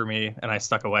it for me, and I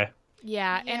stuck away.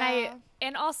 Yeah, Yeah.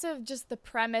 and also just the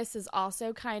premise is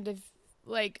also kind of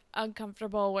like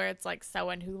uncomfortable, where it's like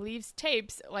someone who leaves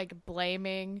tapes like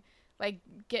blaming, like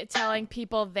telling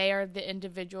people they are the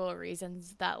individual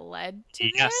reasons that led to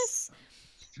this.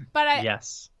 But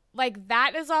Yes. like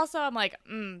that is also, I'm like,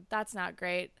 that's not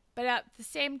great. But at the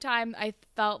same time, I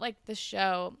felt like the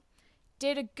show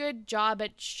did a good job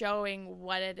at showing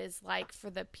what it is like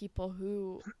for the people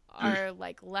who are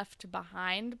like left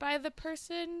behind by the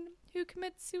person who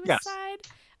commits suicide. Yes.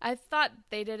 I thought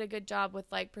they did a good job with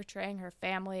like portraying her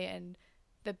family and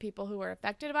the people who were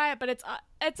affected by it, but it's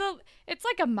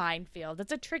like a minefield.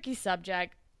 It's a tricky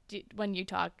subject when you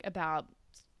talk about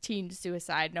teen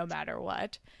suicide, no matter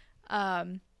what.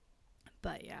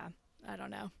 But yeah, I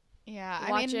don't know. Yeah.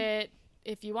 Watch it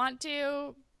if you want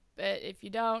to, but if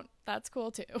you don't, that's cool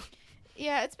too.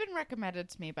 Yeah, it's been recommended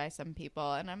to me by some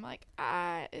people, and I'm like,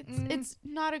 it's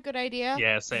not a good idea.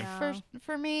 Yeah, same. No.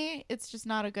 For me, it's just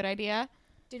not a good idea.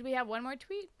 Did we have one more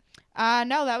tweet?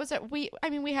 No, that was it. We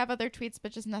have other tweets,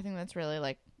 but just nothing that's really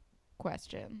like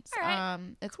questions. All right.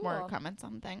 It's Cool. more comments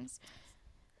on things.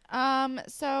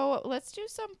 So let's do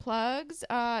some plugs.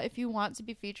 If you want to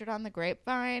be featured on the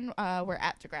Grapevine, we're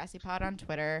at Degrassi Pod on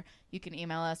Twitter. You can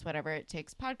email us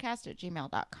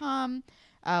whateverittakes.podcast@gmail.com.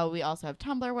 We also have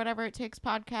Tumblr, whatever it takes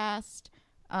podcast.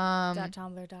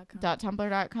 .tumblr.com.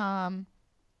 .tumblr.com.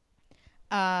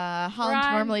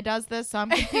 Holland normally does this, so I'm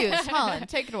confused. Holland,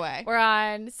 take it away. We're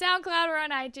on SoundCloud, we're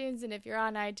on iTunes, and if you're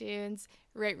on iTunes,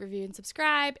 rate, review, and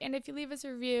subscribe. And if you leave us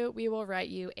a review, we will write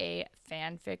you a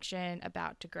fan fiction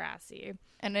about Degrassi.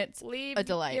 And it's Leave a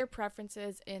delight. your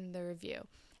preferences in the review.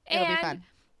 It'll be And fun.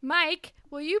 Mike,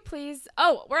 will you please?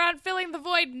 Oh, we're on Filling the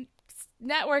Void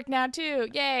network now too.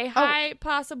 Yay! Hi,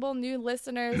 possible new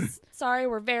listeners. Sorry,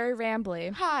 we're very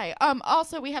rambly. Hi.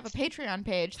 Also, we have a Patreon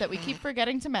page that we keep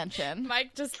forgetting to mention.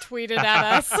 Mike just tweeted at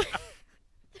us.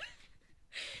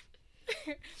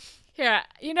 Here,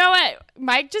 you know what?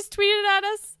 Mike just tweeted at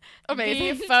us.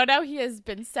 Amazing. The photo he has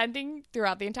been sending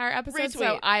throughout the entire episode.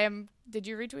 So Retweet. Did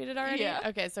you retweet it already? Yeah.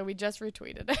 Okay, so we just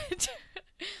retweeted it.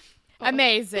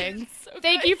 Amazing. So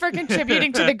Thank good. you for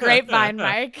contributing to the grapevine,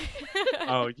 Mike.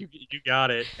 Oh, you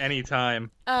got it.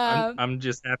 Anytime. I'm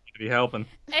just happy to be helping.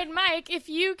 And Mike, if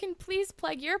you can please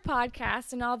plug your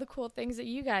podcast and all the cool things that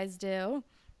you guys do.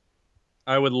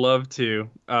 I would love to.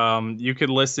 You could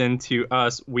listen to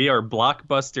us. We are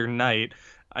Blockbuster Night.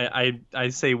 I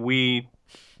say we,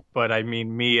 but I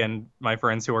mean me and my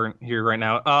friends who aren't here right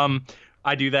now.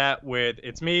 I do that with,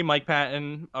 it's me, Mike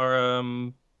Patton,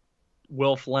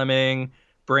 Will Fleming,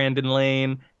 Brandon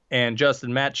Lane, and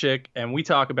Justin Matchick, and we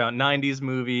talk about 90s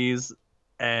movies,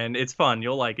 and it's fun.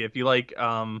 You'll like it. If you like,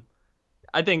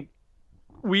 I think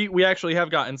we actually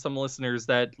have gotten some listeners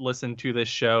that listen to this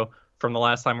show from the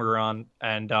last time we were on,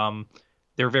 and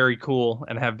they're very cool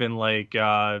and have been like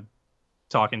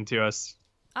talking to us.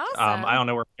 Awesome. I don't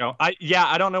know where I'm going.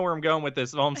 I don't know where I'm going with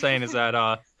this. All I'm saying is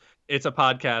that it's a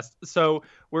podcast. So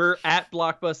we're at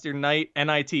Blockbuster Night,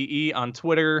 NITE on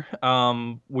Twitter.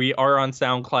 We are on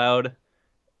SoundCloud,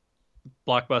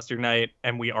 Blockbuster Night,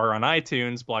 and we are on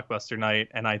iTunes, Blockbuster Night,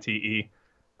 NITE.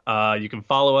 You can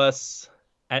follow us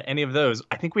at any of those.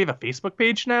 I think we have a Facebook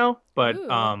page now, but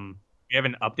Ooh. we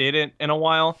haven't updated in a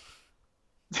while.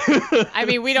 I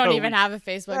mean, we don't So- even have a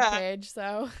Facebook page,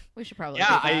 so. We should probably.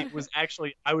 Yeah, do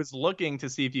that. I was looking to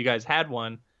see if you guys had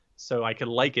one so I could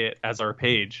like it as our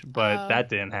page, but Oh. that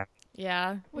didn't happen.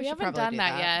 Yeah, We we should haven't probably done do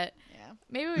that that. yet. Yeah.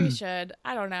 Maybe we should.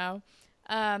 I don't know.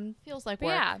 Feels like But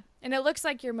work. yeah, and it looks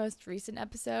like your most recent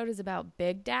episode is about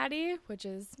Big Daddy, which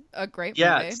is A great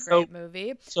Yeah, movie. a So- great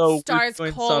movie. So Stars we're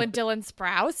doing Cole and Dylan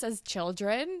Sprouse as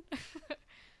children.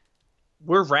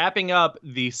 we're wrapping up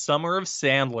the Summer of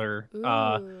Sandler.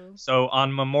 Ooh. So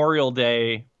on Memorial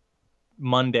Day,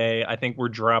 Monday, I think we're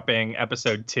dropping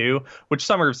episode 2, which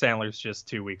Summer of Sandler is just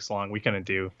 2 weeks long. We couldn't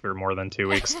do for more than 2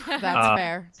 weeks. That's Uh,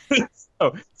 fair.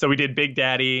 So we did Big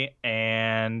Daddy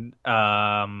and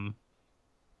I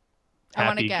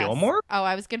want to Happy guess. Gilmore. Oh,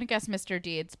 I was gonna guess Mr.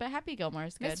 Deeds, but Happy Gilmore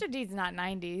is good. Mr. D's not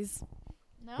 90s.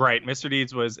 No? Right, Mr.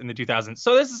 Deeds was in the 2000s.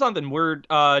 So this is something we're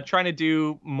trying to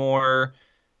do more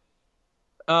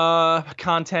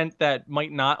content that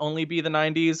might not only be the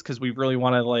 90s, because we really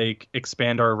want to like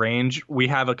expand our range. We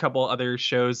have a couple other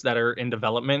shows that are in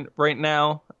development right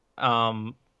now.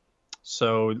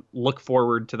 So look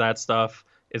forward to that stuff.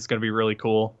 It's going to be really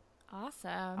cool.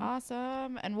 Awesome.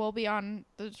 Awesome. And we'll be on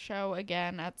the show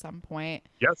again at some point.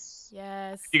 Yes.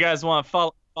 Yes. If you guys want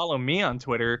to follow me on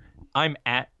Twitter, I'm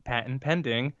at Patent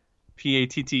Pending,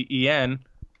 Patten,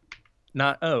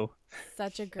 not O.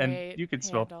 Such a And great you could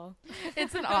spell- handle.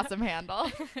 It's an awesome handle.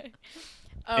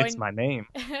 It's my name.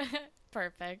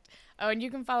 Perfect. Oh, and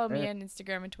you can follow me Yeah. on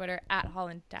Instagram and Twitter at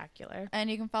Hollandacular. And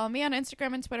you can follow me on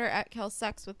Instagram and Twitter at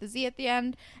KelSex with the Z at the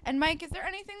end. And Mike, is there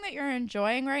anything that you're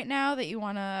enjoying right now that you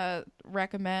want to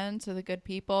recommend to the good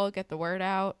people? Get the word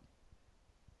out.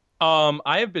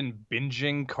 I have been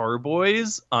binging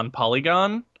Carboys on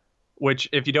Polygon, which,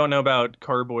 if you don't know about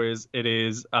Carboys, it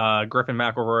is Griffin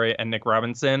McElroy and Nick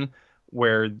Robinson,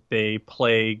 where they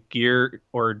play Gear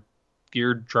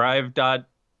Drive.ng.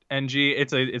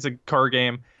 It's a car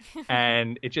game,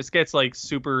 and it just gets like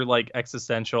super like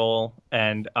existential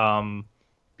and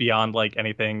beyond like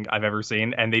anything I've ever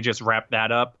seen, and they just wrap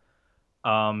that up.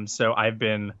 So I've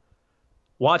been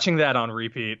watching that on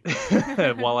repeat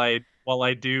while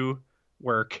I do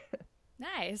work.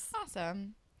 Nice.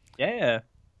 Awesome. Yeah.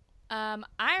 I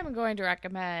am going to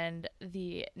recommend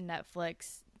the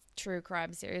Netflix true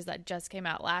crime series that just came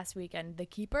out last weekend, The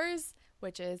Keepers,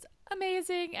 which is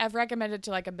amazing. I've recommended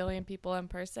to like 1 million people in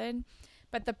person.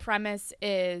 But the premise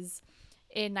is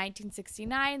in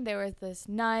 1969, there was this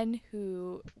nun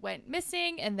who went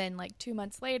missing, and then like 2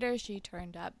 months later, she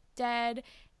turned up dead.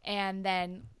 And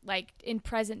then like in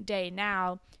present day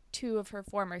now, 2 of her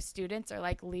former students are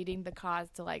like leading the cause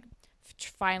to like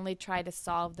finally try to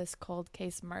solve this cold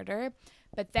case murder.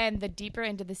 But then the deeper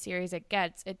into the series it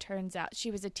gets, it turns out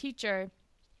she was a teacher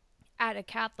at a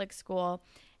Catholic school,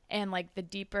 and like the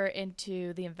deeper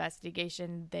into the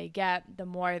investigation they get, the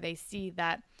more they see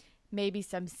that maybe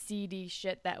some seedy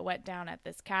shit that went down at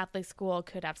this Catholic school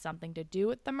could have something to do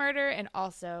with the murder, and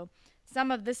also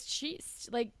some of this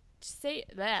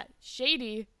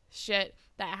shady shit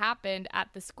that happened at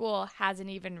the school hasn't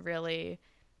even really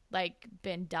like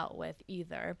been dealt with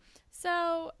either.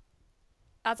 So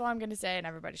that's all I'm going to say, and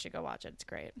everybody should go watch it. It's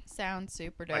great. Sounds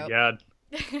super My dope. God.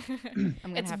 I'm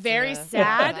gonna It's have very to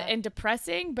sad that. and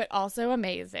depressing, but also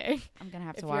amazing. I'm gonna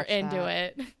have If to you're watch into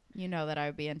that. it. You know that I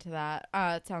would be into that.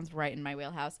 It sounds right in my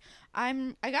wheelhouse. I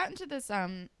got into this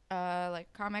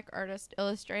like comic artist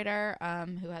illustrator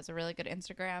who has a really good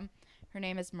Instagram. Her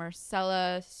name is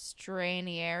Marcella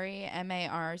Stranieri,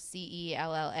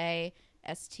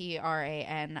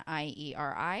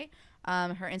 MarcellaStranieri.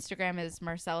 Her Instagram is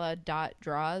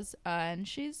marcella.draws, and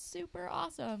she's super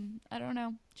awesome. I don't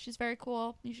know. She's very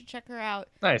cool. You should check her out.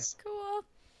 Nice. Cool.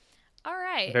 All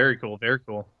right. Very cool. Very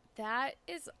cool. That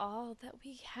is all that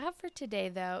we have for today,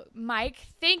 though. Mike,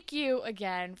 thank you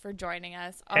again for joining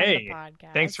us on the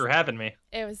podcast. Thanks for having me.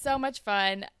 It was so much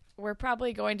fun. We're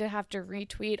probably going to have to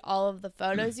retweet all of the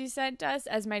photos you sent us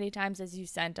as many times as you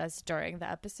sent us during the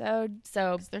episode.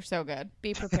 So 'Cause they're so good.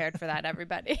 be prepared for that,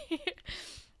 everybody.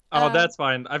 Oh, that's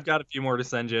fine. I've got a few more to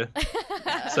send you.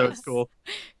 So it's cool.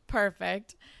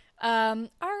 Perfect. All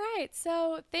right.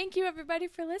 So thank you, everybody,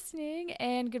 for listening.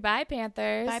 And goodbye,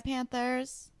 Panthers. Bye,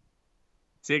 Panthers.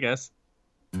 See you guys.